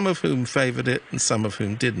 some of whom favoured it and some of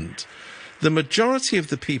whom didn't. The majority of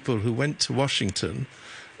the people who went to Washington,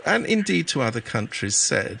 and indeed to other countries,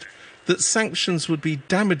 said that sanctions would be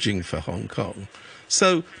damaging for Hong Kong.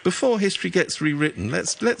 So before history gets rewritten,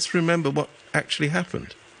 let's remember what actually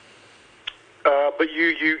happened. But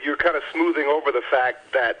you're kind of smoothing over the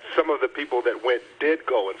fact that some of the people that went did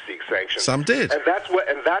go and seek sanctions. Some did, and that's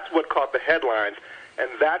what caught the headlines. And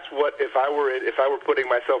that's what, if I were putting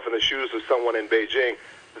myself in the shoes of someone in Beijing,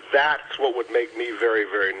 that's what would make me very,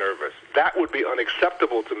 very nervous. That would be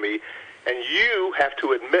unacceptable to me, and you have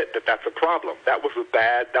to admit that that's a problem. That was a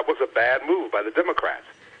bad move by the Democrats.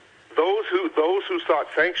 Those who sought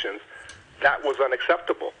sanctions, that was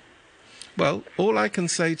unacceptable. Well, all I can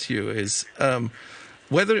say to you is,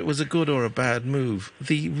 whether it was a good or a bad move,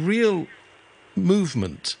 the real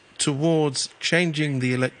movement towards changing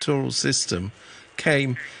the electoral system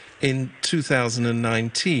came in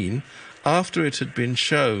 2019, after it had been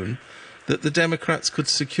shown that the Democrats could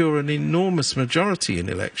secure an enormous majority in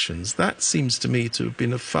elections. That seems to me to have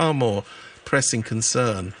been a far more pressing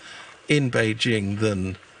concern in Beijing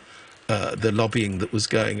than the lobbying that was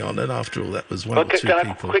going on. And after all, that was one or two people. Can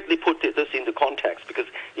I quickly put this into context? Because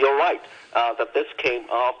you're right that this came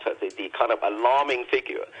after the kind of alarming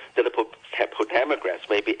figure that the Democrats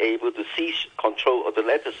may be able to seize control of the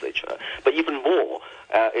legislature. But even more,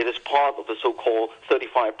 it is part of the so-called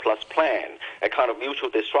 35-plus plan, a kind of mutual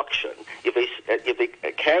destruction. If they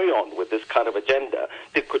carry on with this kind of agenda,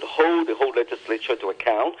 they could hold the whole legislature to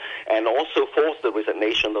account and also force the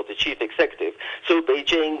resignation of the chief executive. So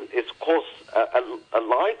Beijing is, of course,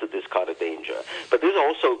 alive to this kind of danger. But this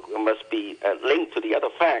also must be linked to the other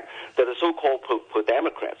fact that the so-called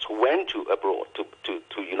pro-Democrats who went to abroad,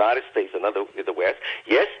 to United States and other in the West,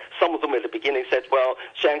 yes, some of them at the beginning said, well,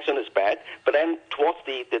 sanction is bad, but then towards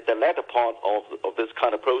the latter part of this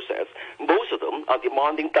kind of process, most of them are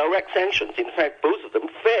demanding direct sanctions. In fact, both of them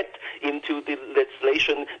fed into the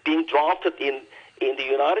legislation being drafted in the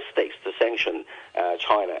United States to sanction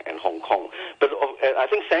China and Hong Kong. But I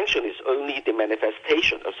think sanction is only the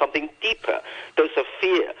manifestation of something deeper. There's a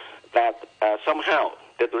fear that somehow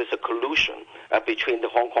that there is a collusion between the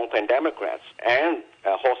Hong Kong Democrats and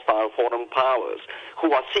hostile foreign powers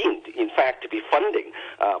who are seen, in fact, to be funding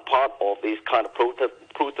part of this kind of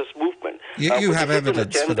protest movement. You have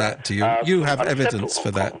evidence for that, do you? You have evidence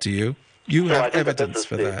for that, do you? You have evidence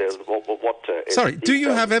for that. Sorry, do you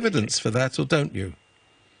have evidence for that or don't you?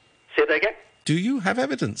 Say that again? Do you have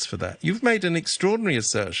evidence for that? You've made an extraordinary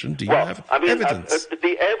assertion. Do you have evidence?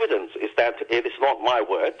 The evidence is that it is not my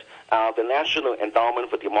word. The National Endowment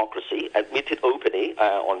for Democracy admitted openly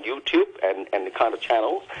on YouTube and the kind of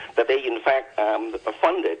channels that they, in fact,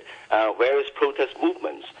 funded various protest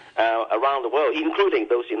movements around the world, including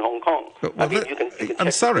those in Hong Kong.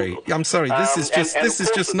 I'm sorry. This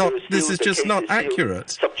is just not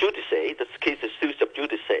accurate. Sub judice, this case is still sub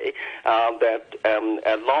judice, that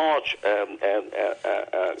a large.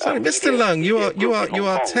 Sorry, Mr. Lung, you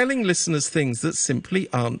are telling listeners things that simply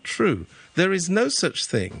aren't true. There is no such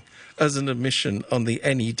thing as an admission on the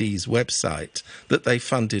NED's website that they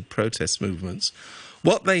funded protest movements.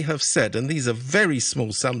 What they have said, and these are very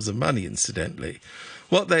small sums of money, incidentally,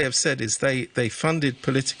 what they have said is they funded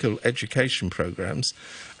political education programs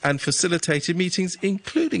and facilitated meetings,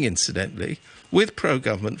 including, incidentally, with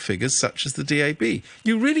pro-government figures such as the DAB.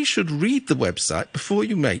 You really should read the website before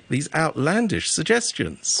you make these outlandish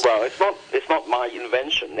suggestions. Well, it's not my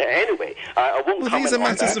invention. Anyway, I won't comment on that. These are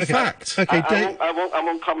matters of fact. Okay, I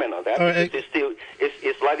won't comment on that. Right.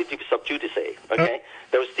 It's likely to be sub judice. Okay,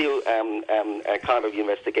 there's still kind of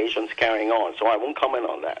investigations carrying on, so I won't comment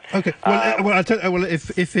on that. Okay. Well, I'll tell you, well,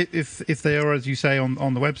 if they are, as you say,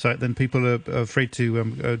 on the website, then people are free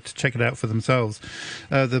to check it out for themselves.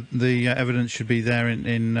 The evidence should be there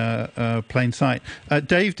in plain sight.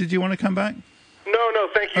 Dave, did you want to come back? No,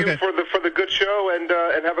 thank you for the good show, and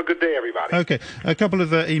have a good day, everybody. Okay, a couple of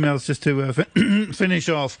emails just to finish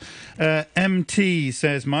off. MT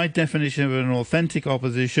says, my definition of an authentic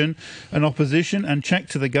opposition, an opposition and check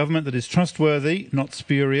to the government that is trustworthy, not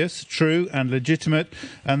spurious, true and legitimate,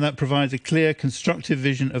 and that provides a clear, constructive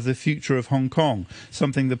vision of the future of Hong Kong,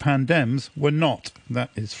 something the Pandems were not. That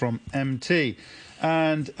is from MT.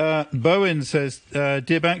 And Bowen says, dear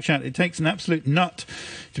Backchat, it takes an absolute nut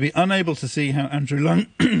to be unable to see how Andrew Lung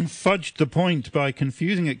fudged the point by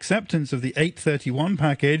confusing acceptance of the 831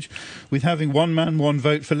 package with having one man, one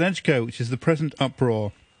vote for Legco, which is the present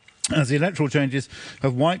uproar, as the electoral changes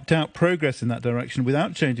have wiped out progress in that direction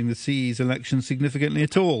without changing the CE's election significantly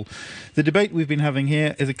at all. The debate we've been having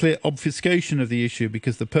here is a clear obfuscation of the issue,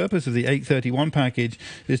 because the purpose of the 831 package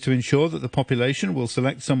is to ensure that the population will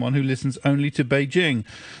select someone who listens only to Beijing.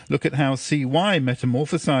 Look at how CY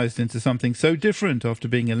metamorphosized into something so different after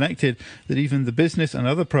being elected that even the business and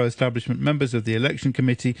other pro-establishment members of the election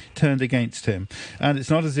committee turned against him. And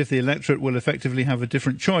it's not as if the electorate will effectively have a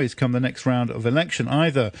different choice come the next round of election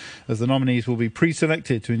either, as the nominees will be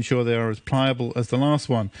pre-selected to ensure they are as pliable as the last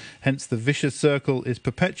one. Hence, the vicious circle is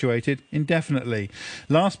perpetuated indefinitely.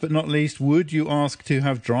 Last but not least, would you ask to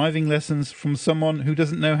have driving lessons from someone who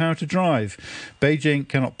doesn't know how to drive? Beijing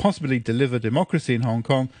cannot possibly deliver democracy in Hong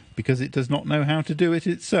Kong because it does not know how to do it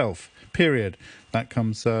itself. Period. That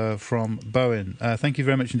comes from Bowen. Thank you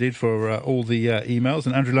very much indeed for all the emails.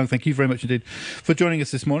 And Andrew Lung, thank you very much indeed for joining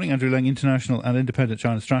us this morning. Andrew Lung, International and Independent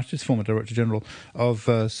China Strategist, former Director General of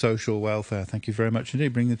Social Welfare. Thank you very much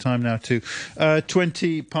indeed. Bringing the time now to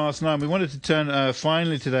 9:20. We wanted to turn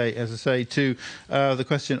finally today, as I say, to the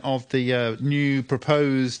question of the new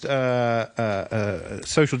proposed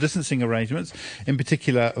social distancing arrangements, in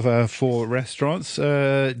particular for restaurants.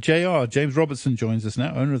 James Robertson joins us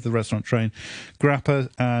now, owner of the restaurant chain Grappa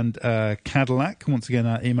and Cadillac. Once again,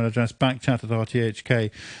 our email address,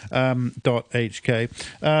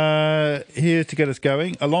 backchat@rthk.hk. Here to get us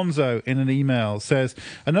going, Alonso, in an email, says,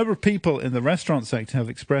 a number of people in the restaurant sector have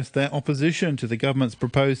expressed their opposition to the government's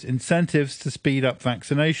proposed incentives to speed up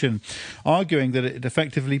vaccination, arguing that it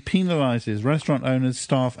effectively penalises restaurant owners,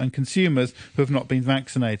 staff and consumers who have not been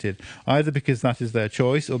vaccinated, either because that is their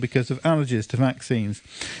choice or because of allergies to vaccines.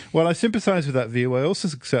 While I sympathise with that view, I also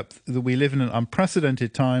accept that we live in an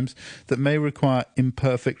unprecedented times that may require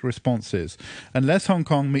imperfect responses. Unless Hong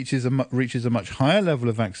Kong reaches a much higher level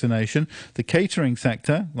of vaccination, the catering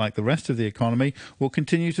sector, like the rest of the economy, will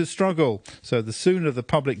continue to struggle. So the sooner the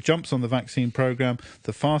public jumps on the vaccine programme,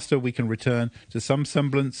 the faster we can return to some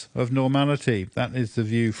semblance of normality. That is the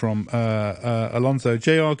view from Alonso.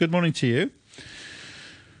 JR, good morning to you.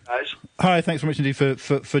 Hi, thanks very much indeed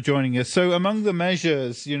for joining us. So among the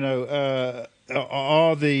measures, are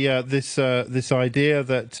this idea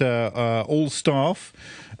that all staff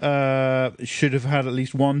should have had at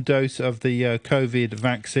least one dose of the COVID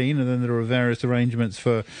vaccine, and then there are various arrangements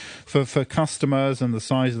for customers and the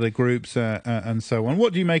size of the groups and so on.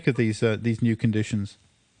 What do you make of these new conditions?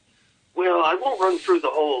 Well, I won't run through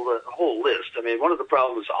the whole list. I mean, one of the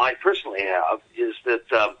problems I personally have is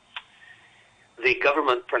that the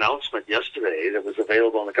government pronouncement yesterday that was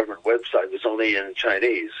available on the government website was only in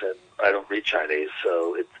Chinese, and I don't read Chinese,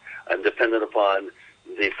 so I'm dependent upon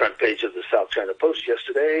the front page of the South China Post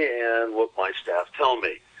yesterday and what my staff tell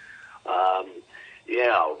me.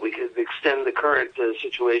 We could extend the current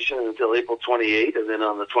situation until April 28th, and then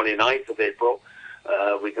on the 29th of April,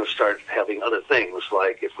 we can start having other things,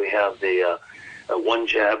 like if we have the one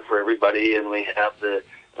jab for everybody, and we have the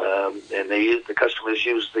customers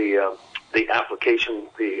use the application,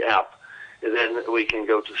 the app, and then we can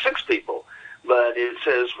go to 6 people. but it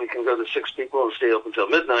says we can go to 6 people and stay open until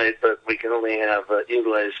midnight, but we can only have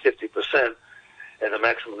utilize 50%, and the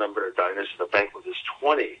maximum number of diners in the banquet is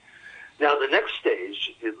 20. Now, the next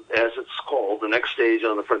stage, as it's called, the next stage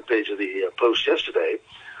on the front page of the Post yesterday,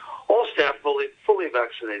 all staff fully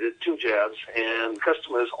vaccinated, 2 jabs, and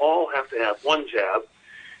customers all have to have 1 jab.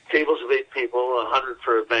 Tables of 8 people, 100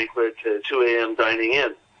 for a banquet, 2 a.m. dining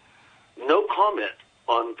in. No comment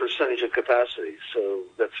on percentage of capacity, so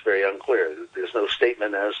that's very unclear. There's no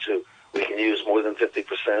statement as to we can use more than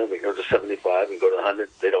 50%, we can go to 75, we can go to 100.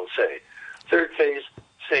 They don't say. Third phase,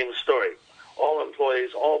 same story. All employees,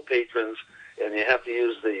 all patrons, and you have to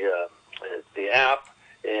use the app,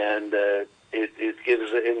 and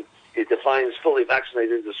it defines fully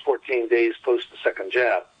vaccinated as 14 days post the second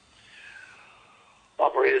jab.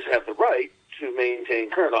 Operators have the right to maintain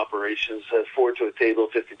current operations at 4 to a table,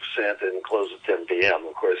 50%, and close at 10 p.m.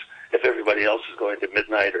 Of course, if everybody else is going to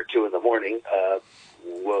midnight or 2 in the morning,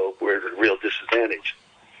 well, we're at a real disadvantage.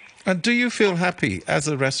 And do you feel happy as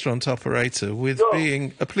a restaurant operator with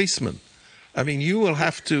being a policeman? I mean, you will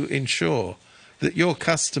have to ensure that your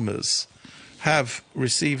customers have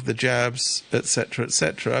received the jabs, etc.,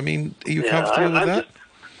 etc. I mean, are you comfortable with that?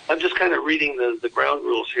 I'm just kind of reading the ground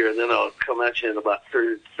rules here, and then I'll come at you in about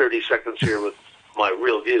 30 seconds here with my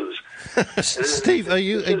real views. Steve,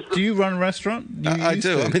 do you run a restaurant? I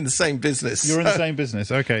do. I'm in the same business. You're in the same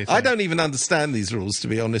business. Okay. So. I don't even understand these rules, to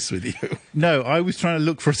be honest with you. No, I was trying to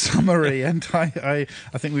look for a summary, and I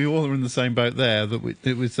think we all are in the same boat there. That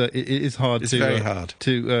it is hard. It's to very hard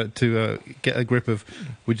to get a grip of.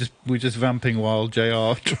 We're just vamping while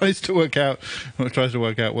JR tries to work out what's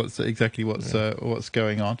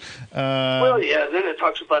going on. Well, yeah. Then it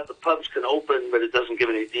talks about the pubs can open, but it doesn't give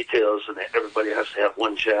any details, and everybody has to have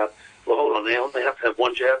 1 jab. Well, hold on. They only have to have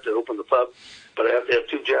 1 jab to open the pub, but I have to have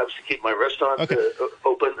 2 jabs to keep my restaurant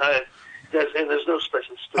open. And there's no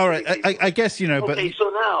special. All right. I guess but okay. So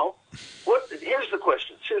now, here's the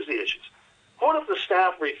question. Here's the issues. What if the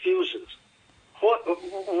staff refuses?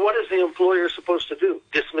 What is the employer supposed to do?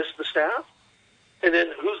 Dismiss the staff? And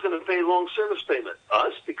then who's going to pay long service payment?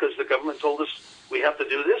 Us, because the government told us we have to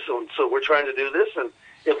do this, and so we're trying to do this and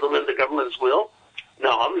implement the government's will.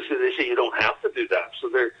 Now, obviously, they say you don't have to do that. So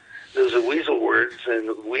there's a weasel words and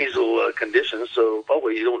weasel conditions. So,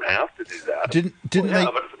 you don't have to do that. But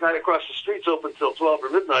if the guy across the street's open till 12 or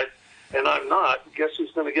midnight, and I'm not, guess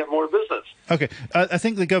who's going to get more business? Okay, I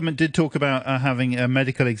think the government did talk about having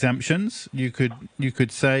medical exemptions. You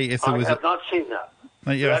could say if there was. I have not seen that.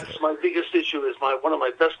 That's my biggest issue. Is one of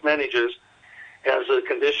my best managers has a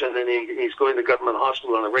condition, and he's going to government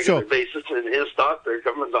hospital on a regular basis, and his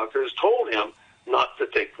government doctor, has told him not to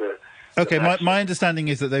take the. Okay, my understanding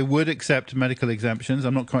is that they would accept medical exemptions.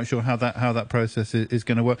 I'm not quite sure how that process is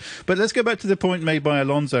going to work. But let's go back to the point made by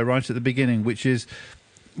Alonso right at the beginning, which is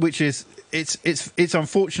it's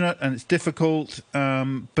unfortunate and it's difficult,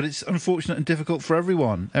 but it's unfortunate and difficult for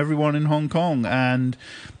everyone in Hong Kong, and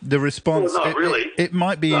the response. Well, not really. It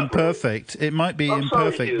might be imperfect. It might be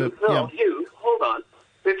imperfect. Sorry, Hugh. But no, Hugh, hold on.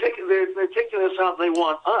 They're taking this out. They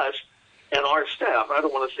want us and our staff. I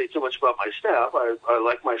don't want to say too much about my staff. I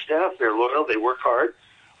like my staff. They're loyal. They work hard.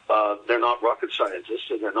 They're not rocket scientists,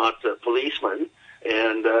 and they're not policemen.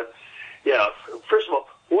 And first of all,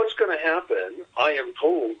 what's going to happen? I am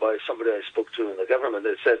told by somebody I spoke to in the government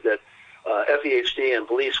that said that FEHD and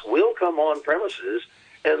police will come on premises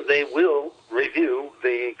and they will review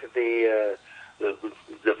the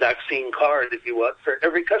vaccine card, if you want, for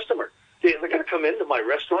every customer. They're going to come into my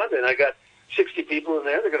restaurant, and I got 60 people in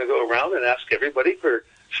there. They're going to go around and ask everybody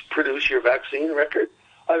produce your vaccine record.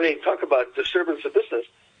 I mean, talk about disturbance of business.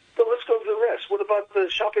 But let's go to the rest. What about the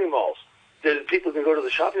shopping malls? People can go to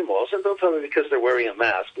the shopping malls, and don't tell me because they're wearing a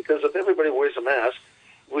mask, because if everybody wears a mask,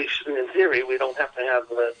 in theory, we don't have to have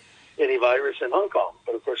any virus in Hong Kong.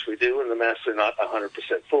 But, of course, we do, and the masks are not 100%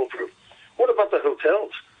 foolproof. What about the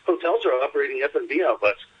hotels? Hotels are operating F&B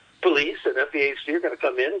outlets. Police and FEHC are going to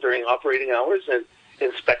come in during operating hours and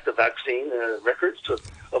inspect the vaccine records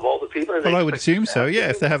of all the people. Well, I would assume so. Yeah,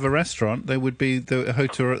 if they have a restaurant, they would be the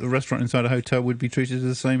restaurant inside a hotel would be treated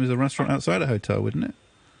the same as a restaurant outside a hotel, wouldn't it?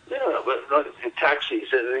 Yeah, but in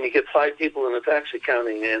taxis, and you get 5 people in a taxi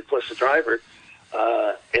counting, and plus a driver,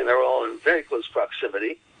 and they're all in very close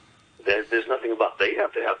proximity. There's nothing about they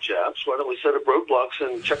have to have jabs. Why don't we set up roadblocks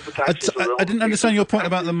and check the taxes? I didn't understand your point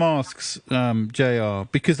about the masks, JR,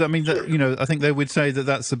 because I mean, I think they would say that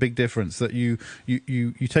that's the big difference, that you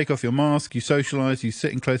take off your mask, you socialise, you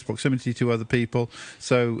sit in close proximity to other people.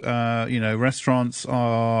 So, restaurants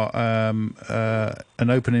are an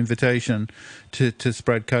open invitation to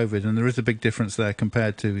spread COVID, and there is a big difference there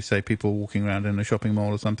compared to, say, people walking around in a shopping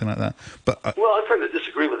mall or something like that. But well, I tend to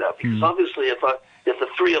disagree with that, because obviously if the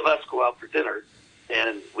three of us go out for dinner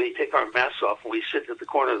and we take our masks off and we sit at the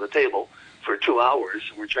corner of the table for 2 hours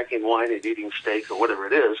and we're drinking wine and eating steak or whatever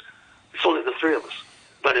it is, it's only the three of us.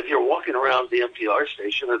 But if you're walking around the MTR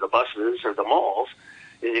station or the buses or the malls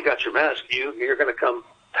and you got your mask, you're going to come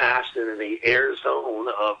past in the air zone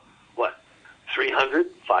of, 300,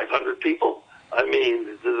 500 people? I mean,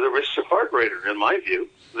 the risks are far greater, in my view,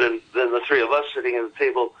 than the three of us sitting at the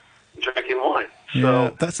table drinking wine.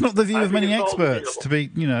 So that's not the view of many experts, to be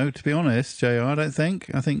honest, JR. I don't think.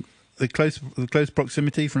 I think the close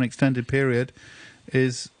proximity for an extended period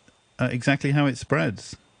is exactly how it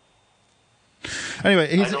spreads.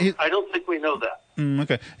 Anyway, I don't think we know that.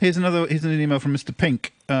 Okay. Here's an email from Mr.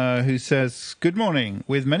 Pink, who says, "Good morning.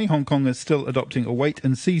 With many Hong Kongers still adopting a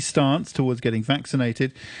wait-and-see stance towards getting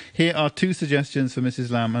vaccinated, here are two suggestions for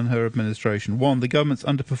Mrs. Lam and her administration. One, the government's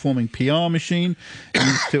underperforming PR machine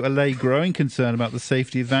needs to allay growing concern about the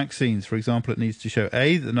safety of vaccines. For example, it needs to show,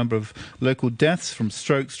 A, that the number of local deaths from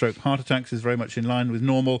stroke, heart attacks is very much in line with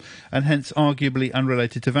normal and hence arguably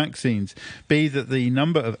unrelated to vaccines. B, that the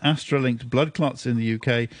number of Astra-linked blood clots in the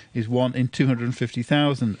UK is 1 in 250,000.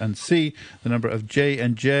 And C, the number of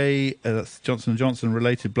J&J, that's Johnson & Johnson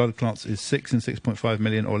related blood clots, is 6 in 6.5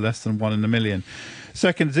 million, or less than 1 in a million.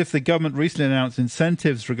 Second, as if the government recently announced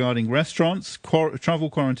incentives regarding restaurants, travel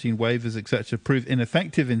quarantine waivers, etc., prove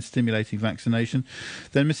ineffective in stimulating vaccination,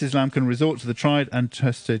 then Mrs. Lam can resort to the tried and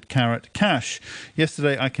tested carrot cash.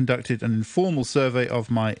 Yesterday, I conducted an informal survey of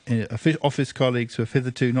my office colleagues who have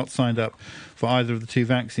hitherto not signed up for either of the two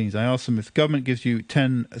vaccines. I asked them, if the government gives you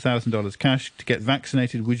 $10,000 cash to get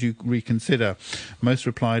vaccinated, would you reconsider? Most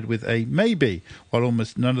replied with a maybe, while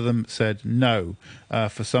almost none of them said no.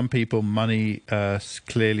 For some people, money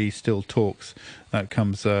clearly still talks. That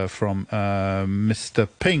comes from Mr.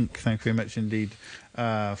 Pink. Thank you very much indeed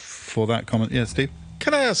for that comment. Yes, Steve?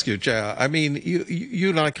 Can I ask you, JR, I mean,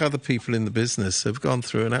 you, like other people in the business, have gone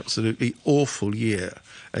through an absolutely awful year,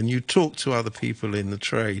 and you talk to other people in the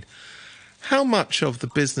trade. How much of the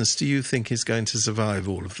business do you think is going to survive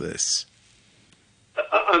all of this?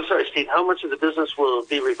 I'm sorry, Steve, how much of the business will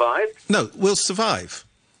be revived? No, will survive.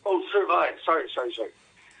 Oh, survive. Sorry.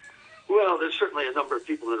 Well, there's certainly a number of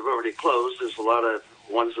people that have already closed. There's a lot of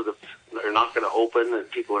ones that are not going to open, and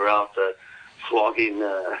people are out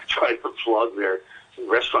trying to flog their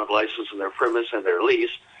restaurant license and their premise and their lease,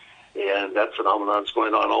 and that phenomenon's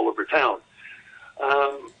going on all over town.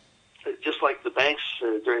 Just like the banks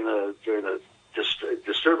during the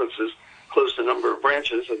disturbances closed a number of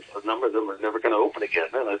branches, and a number of them are never going to open again.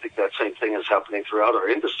 And I think that same thing is happening throughout our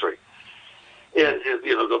industry. And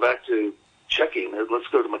go back to checking. Let's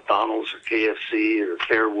go to McDonald's or KFC or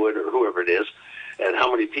Fairwood or whoever it is, and how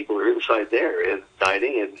many people are inside there and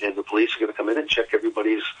dining, and the police are going to come in and check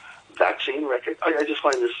everybody's vaccine record. I just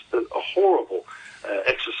find this a horrible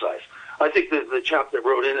exercise. I think the chap that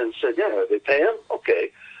wrote in and said, yeah, they pay him?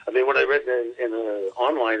 Okay. I mean, what I read in an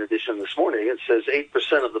online edition this morning, it says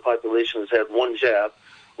 8% of the population has had one jab,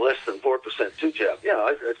 less than 4% two jab. Yeah,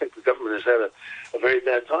 I think the government has had a very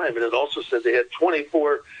bad time. And it also said they had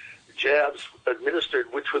 24 jabs administered,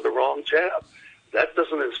 which were the wrong jab. That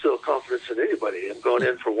doesn't instill confidence in anybody. I'm going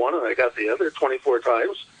in for one and I got the other 24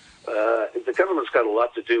 times. The government's got a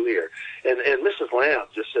lot to do here. And Mrs. Lamb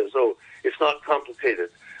just says, oh, it's not complicated.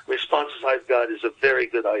 Responses I've got is a very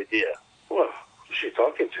good idea. Well, who's she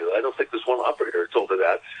talking to? I don't think there's one operator told her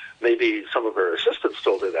that. Maybe some of her assistants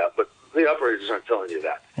told her that, but the operators aren't telling you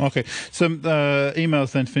that. Okay, some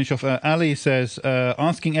emails then to finish off. Ali says,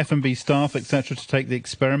 asking F&B staff, etc., to take the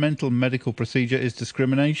experimental medical procedure is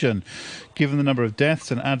discrimination. Given the number of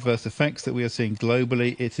deaths and adverse effects that we are seeing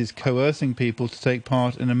globally, it is coercing people to take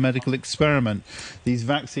part in a medical experiment. These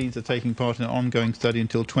vaccines are taking part in an ongoing study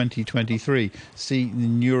until 2023. See the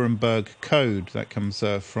Nuremberg Code. That comes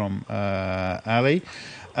from Ali.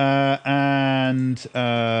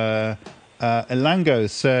 Elango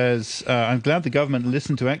says, I'm glad the government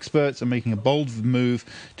listened to experts and making a bold move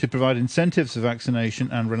to provide incentives for vaccination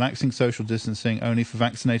and relaxing social distancing only for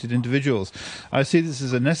vaccinated individuals. I see this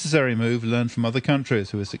as a necessary move learned from other countries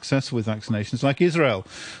who are successful with vaccinations like Israel.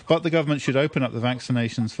 But the government should open up the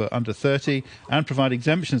vaccinations for under 30 and provide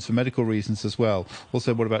exemptions for medical reasons as well.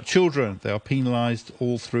 Also, what about children? They are penalised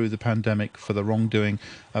all through the pandemic for the wrongdoing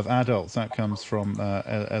of adults. That comes from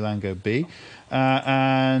Elango B.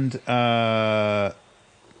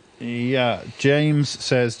 James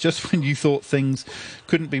says, just when you thought things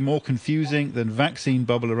couldn't be more confusing than vaccine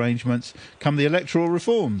bubble arrangements, come the electoral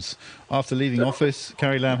reforms. After leaving office,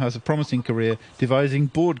 Carrie Lam has a promising career devising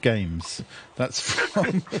board games. That's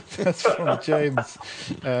from James.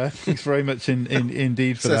 Thanks very much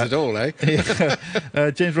indeed for that. Says it all,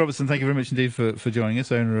 eh? James Robertson, thank you very much indeed for joining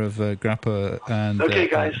us, owner of Grappa and okay,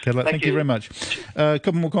 guys. Cadillac. Thank you very much. A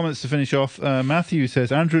couple more comments to finish off. Matthew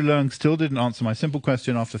says, Andrew Leung still didn't answer my simple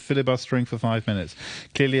question after filibustering for 5 minutes.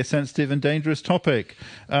 Clearly a sensitive and dangerous topic.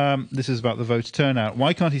 This is about the voter turnout.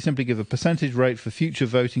 Why can't he simply give a percentage rate for future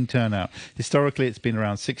voting turnout? Historically, it's been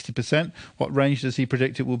around 60%. What range does he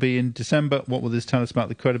predict it will be in December? What will this tell us about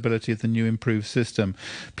the credibility of the new improved system?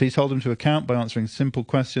 Please hold him to account by answering simple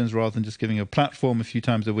questions rather than just giving a platform a few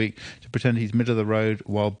times a week to pretend he's middle of the road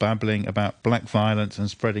while babbling about black violence and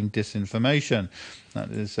spreading disinformation. That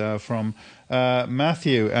is from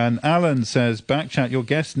Matthew. And Alan says, Backchat, your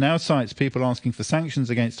guest now cites people asking for sanctions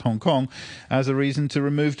against Hong Kong as a reason to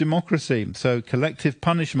remove democracy. So collective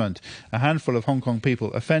punishment. A handful of Hong Kong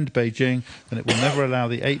people offend Beijing, then it will never allow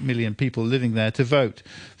the 8 million people living there to vote.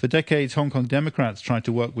 For decades, Hong Kong Democrats tried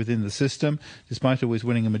to work within the system. Despite always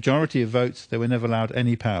winning a majority of votes, they were never allowed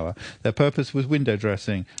any power. Their purpose was window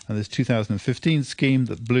dressing, and this 2015 scheme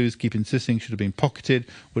that Blues keep insisting should have been pocketed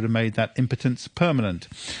would have made that impotence permanent.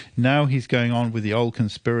 Now he's going on with the old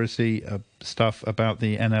conspiracy stuff about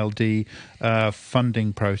the NLD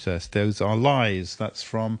funding process. Those are lies. That's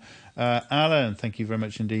from Alan. Thank you very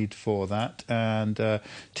much indeed for that. And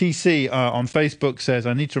TC on Facebook says,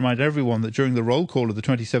 I need to remind everyone that during the roll call of the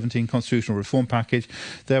 2017 constitutional reform package,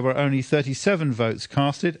 there were only 37 votes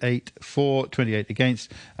casted, 8 for, 28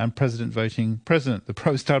 against, and President voting President. The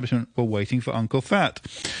pro-establishment were waiting for Uncle Fat.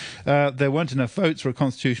 There weren't enough votes for a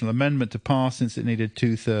constitutional amendment to pass since it needed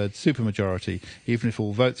 2/3 supermajority. Even if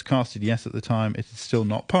all votes casted yes at the time, it had still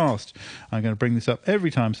not passed. I'm going to bring this up every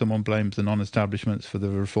time someone blames the non-establishments for the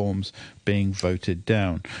reforms being voted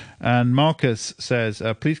down. And Marcus says,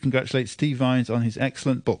 please congratulate Steve Vines on his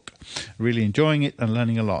excellent book. Really enjoying it and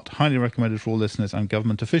learning a lot. Highly recommended for all listeners and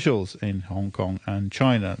government officials in Hong Kong and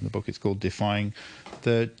China. The book is called Defying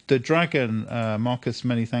the Dragon. Marcus,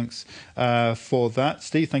 many thanks for that.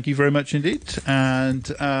 Steve, thank you very much indeed. And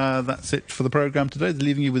that's it for the programme today.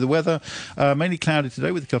 Leaving you with the weather. Mainly cloudy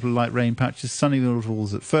today with a couple of light rain patches. Sunny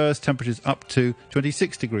intervals at first. Temperatures up to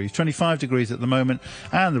 26 degrees. 25 degrees at the moment.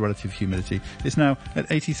 And the relative humidity is now at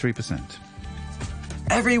 83%.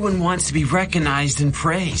 Everyone wants to be recognized and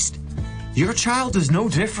praised. Your child is no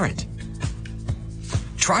different.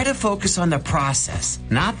 Try to focus on the process,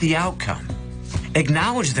 not the outcome.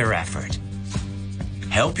 Acknowledge their effort.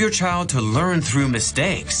 Help your child to learn through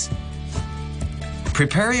mistakes.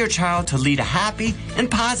 Prepare your child to lead a happy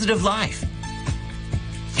and positive life.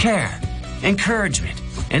 Care, encouragement,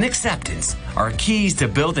 and acceptance are keys to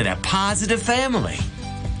building a positive family.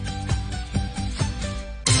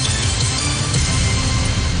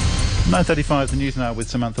 .9:35, the news now with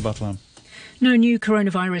Samantha Butler. No new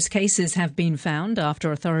coronavirus cases have been found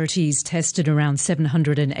after authorities tested around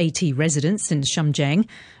 780 residents in Shenzhen.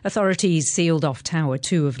 Authorities sealed off Tower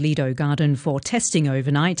 2 of Lido Garden for testing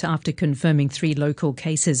overnight after confirming 3 local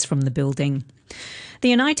cases from the building. The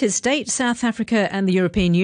United States, South Africa and the European Union